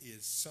sent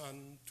his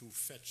son to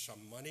fetch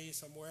some money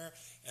somewhere,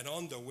 and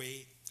on the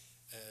way,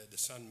 the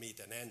son meet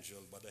an angel,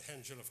 but the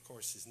angel, of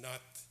course, is not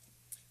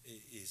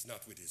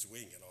with his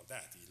wing and all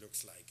that. He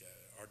looks like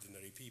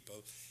ordinary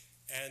people.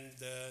 And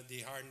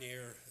they are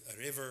near a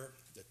river,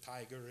 the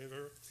Tiger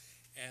River,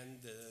 and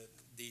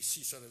they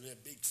see suddenly a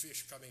big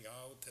fish coming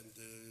out,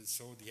 and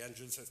so the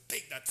angel says,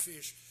 take that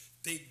fish,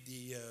 take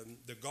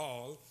the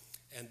gall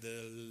and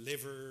the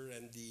liver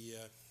and the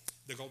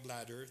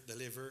gallbladder, the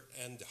liver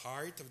and the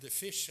heart of the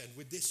fish, and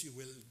with this you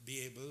will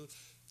be able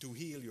to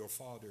heal your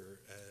father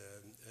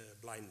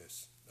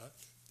blindness.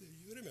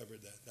 You remember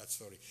that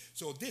story.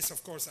 So this,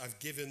 of course, I've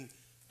given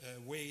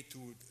way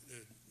to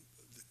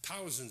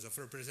thousands of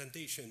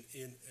representation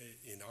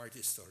in art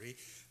history,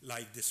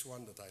 like this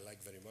one that I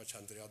like very much,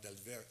 Andrea del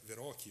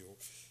Verrocchio.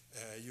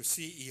 You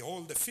see, he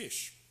holds the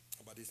fish,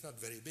 but it's not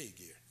very big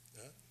here.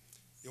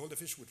 He holds the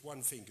fish with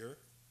one finger.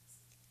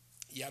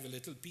 You have a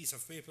little piece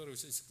of paper,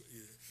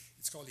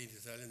 it's called in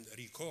Italian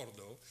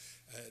ricordo.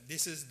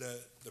 This is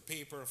the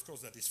paper, of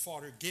course, that his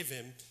father gave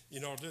him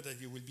in order that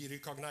he will be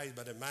recognized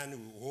by the man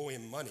who owe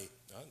him money.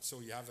 So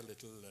you have a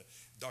little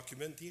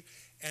document here.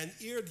 And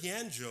here the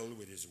angel,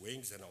 with his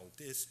wings and all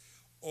this,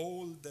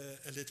 hold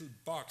a little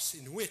box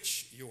in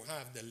which you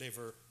have the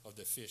liver of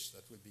the fish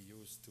that will be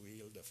used to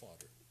heal the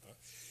father.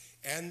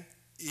 And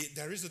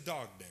there is a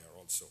dog there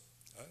also.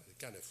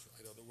 Kind of,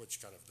 I don't know which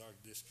kind of dog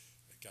this,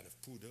 a kind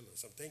of poodle or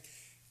something.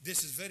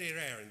 This is very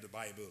rare in the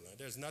Bible.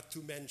 There's not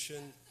too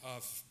mention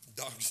of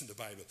dogs in the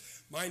Bible.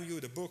 Mind you,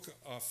 the book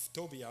of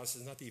Tobias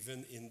is not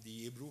even in the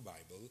Hebrew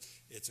Bible.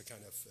 It's a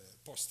kind of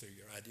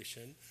posterior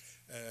addition.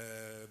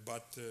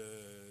 But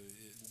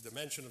the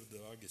mention of the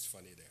dog is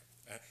funny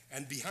there.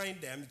 And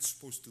behind them, it's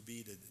supposed to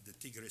be the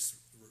Tigris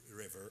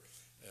River.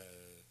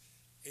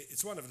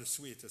 It's one of the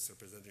sweetest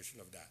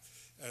representations of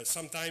that.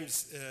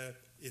 Sometimes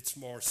it's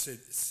more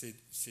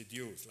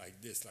seduced,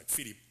 like this, like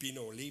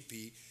Filippino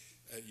Lippi.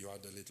 You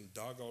have the little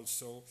dog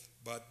also,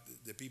 but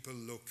the people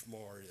look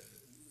more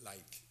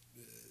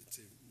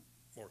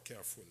more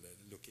careful,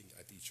 looking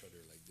at each other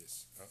like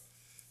this.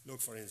 Look,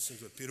 for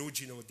instance, what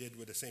Perugino did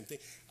with the same thing.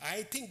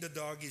 I think the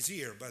dog is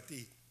here, but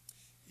he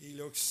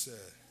looks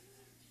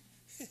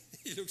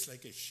he looks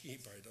like a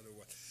sheep. I don't know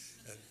what.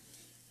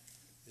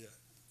 Yeah.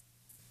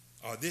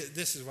 Oh,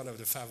 this is one of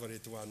the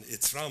favorite one.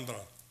 It's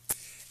Rembrandt,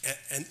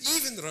 and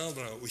even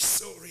Rembrandt was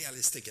so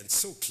realistic and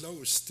so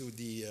close to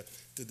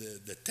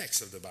the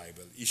text of the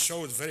Bible. He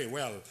showed very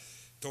well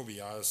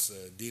Tobias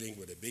dealing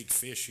with a big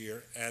fish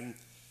here, and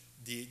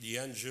the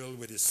angel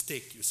with his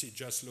stick, you see,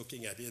 just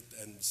looking at it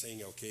and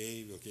saying,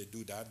 okay,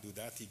 do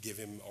that. He gave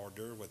him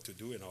order what to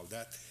do and all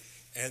that.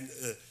 And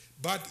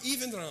but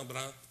even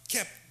Rembrandt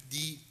kept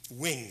the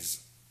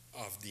wings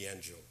of the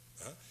angel.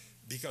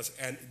 Because,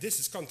 and this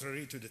is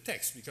contrary to the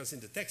text, because in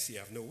the text he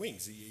have no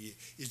wings.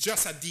 It's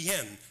just at the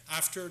end,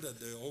 after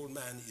the old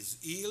man is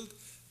healed,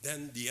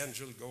 then the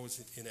angel goes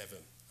in heaven.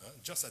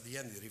 Just at the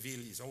end, he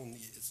reveals his own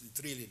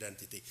real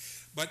identity.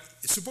 But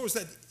suppose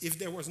that if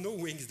there was no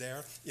wings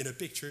there in a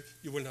picture,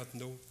 you will not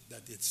know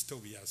that it's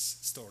Tobias'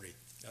 story.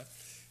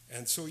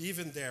 And so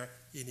even there,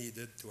 he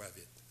needed to have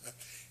it.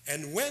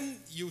 And when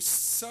you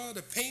saw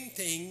the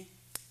painting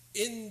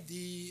in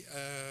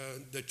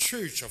the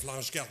church of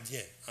l'Ange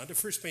Gardien, the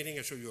first painting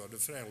I showed you of the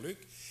Frère Luc,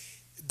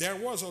 there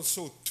was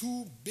also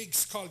two big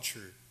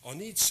sculptures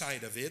on each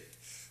side of it,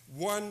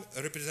 one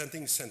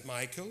representing Saint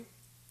Michael,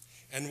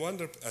 and one,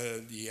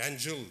 the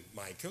angel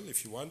Michael,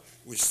 if you want,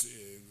 was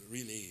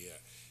really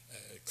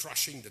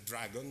crushing the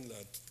dragon,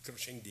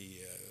 crushing the,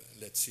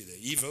 let's see, the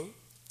evil.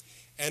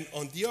 And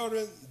on the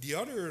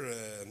other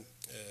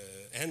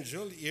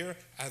angel here,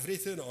 I've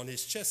written on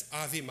his chest,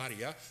 Ave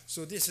Maria.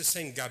 So this is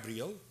Saint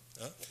Gabriel.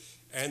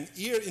 And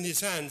here in his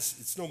hands,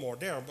 it's no more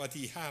there, but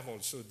he have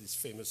also this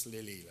famous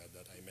lily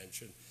that I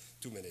mentioned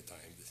too many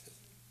times.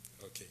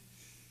 Okay.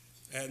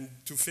 And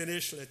to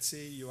finish, let's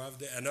see, you have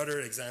another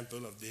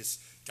example of this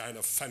kind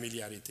of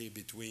familiarity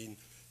between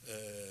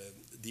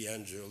the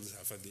angels,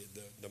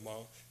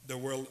 the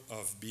world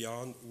of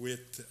beyond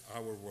with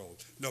our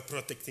world. Now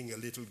protecting a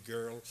little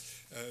girl.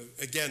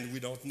 Again, we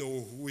don't know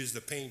who is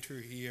the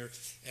painter here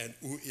and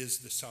who is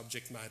the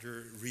subject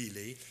matter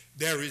really.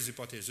 There is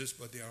hypothesis,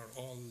 but they are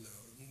all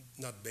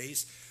not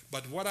based.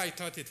 But what I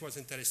thought it was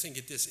interesting,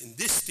 it is in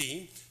this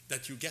theme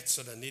that you get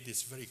suddenly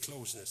this very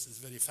closeness, this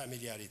very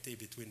familiarity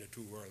between the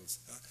two worlds.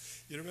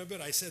 You remember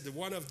I said that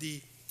one of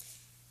the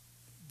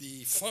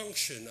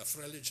function of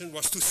religion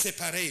was to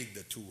separate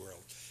the two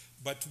worlds.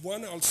 But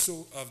one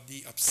also of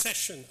the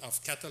obsession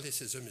of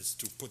Catholicism is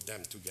to put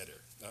them together.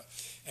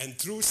 And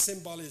through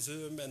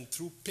symbolism and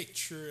through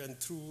picture and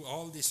through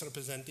all this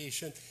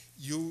representation,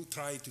 you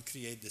try to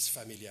create this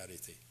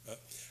familiarity.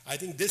 I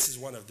think this is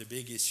one of the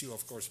big issues,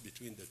 of course,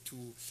 between the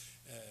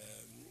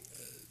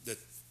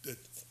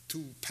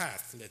two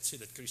paths, let's say,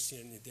 that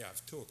Christianity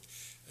have took.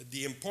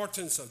 The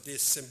importance of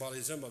this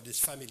symbolism, of this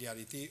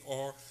familiarity,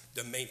 or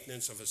the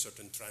maintenance of a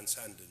certain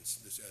transcendence,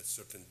 a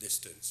certain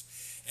distance.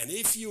 And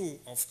if you,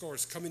 of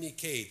course,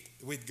 communicate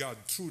with God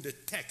through the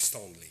text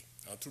only,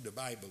 through the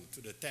Bible,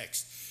 through the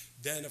text,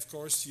 then, of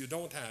course, you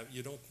don't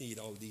need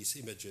all these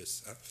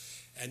images.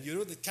 And you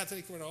know, the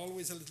Catholics were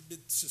always a little bit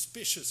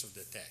suspicious of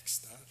the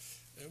text.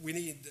 We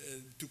need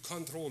to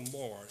control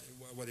more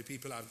what the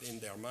people have in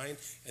their mind,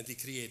 and they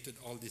created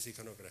all this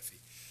iconography.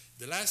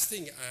 The last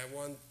thing I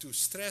want to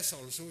stress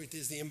also, it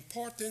is the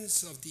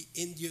importance of the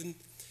Indian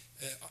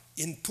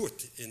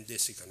input in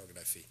this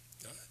iconography.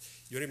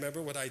 You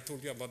remember what I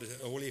told you about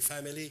the Holy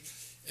Family?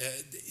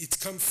 It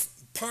comes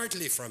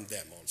partly from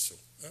them also.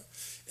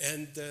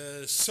 And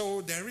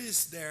so there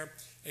is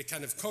a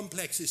kind of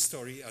complex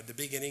history at the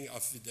beginning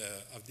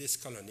of this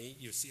colony.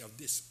 You see, of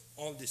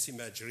all this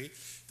imagery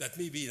that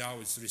maybe now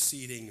is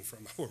receding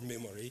from our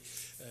memory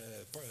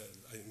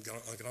en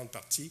grande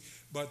partie,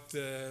 but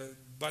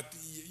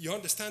you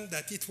understand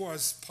that it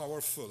was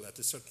powerful at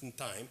a certain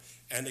time,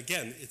 and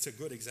again, it's a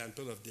good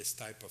example of this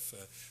type of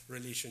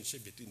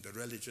relationship between the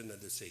religion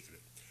and the sacred.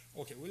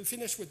 Okay, we'll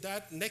finish with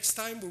that. Next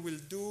time we will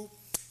do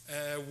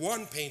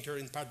one painter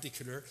in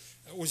particular,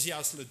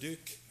 Ozias Le Duc,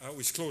 who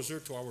is closer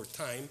to our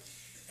time,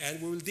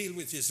 and we will deal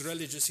with his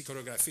religious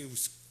iconography,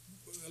 who's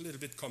a little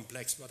bit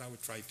complex, but I will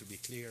try to be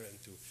clear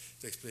and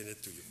to explain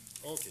it to you.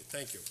 Okay,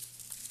 thank you.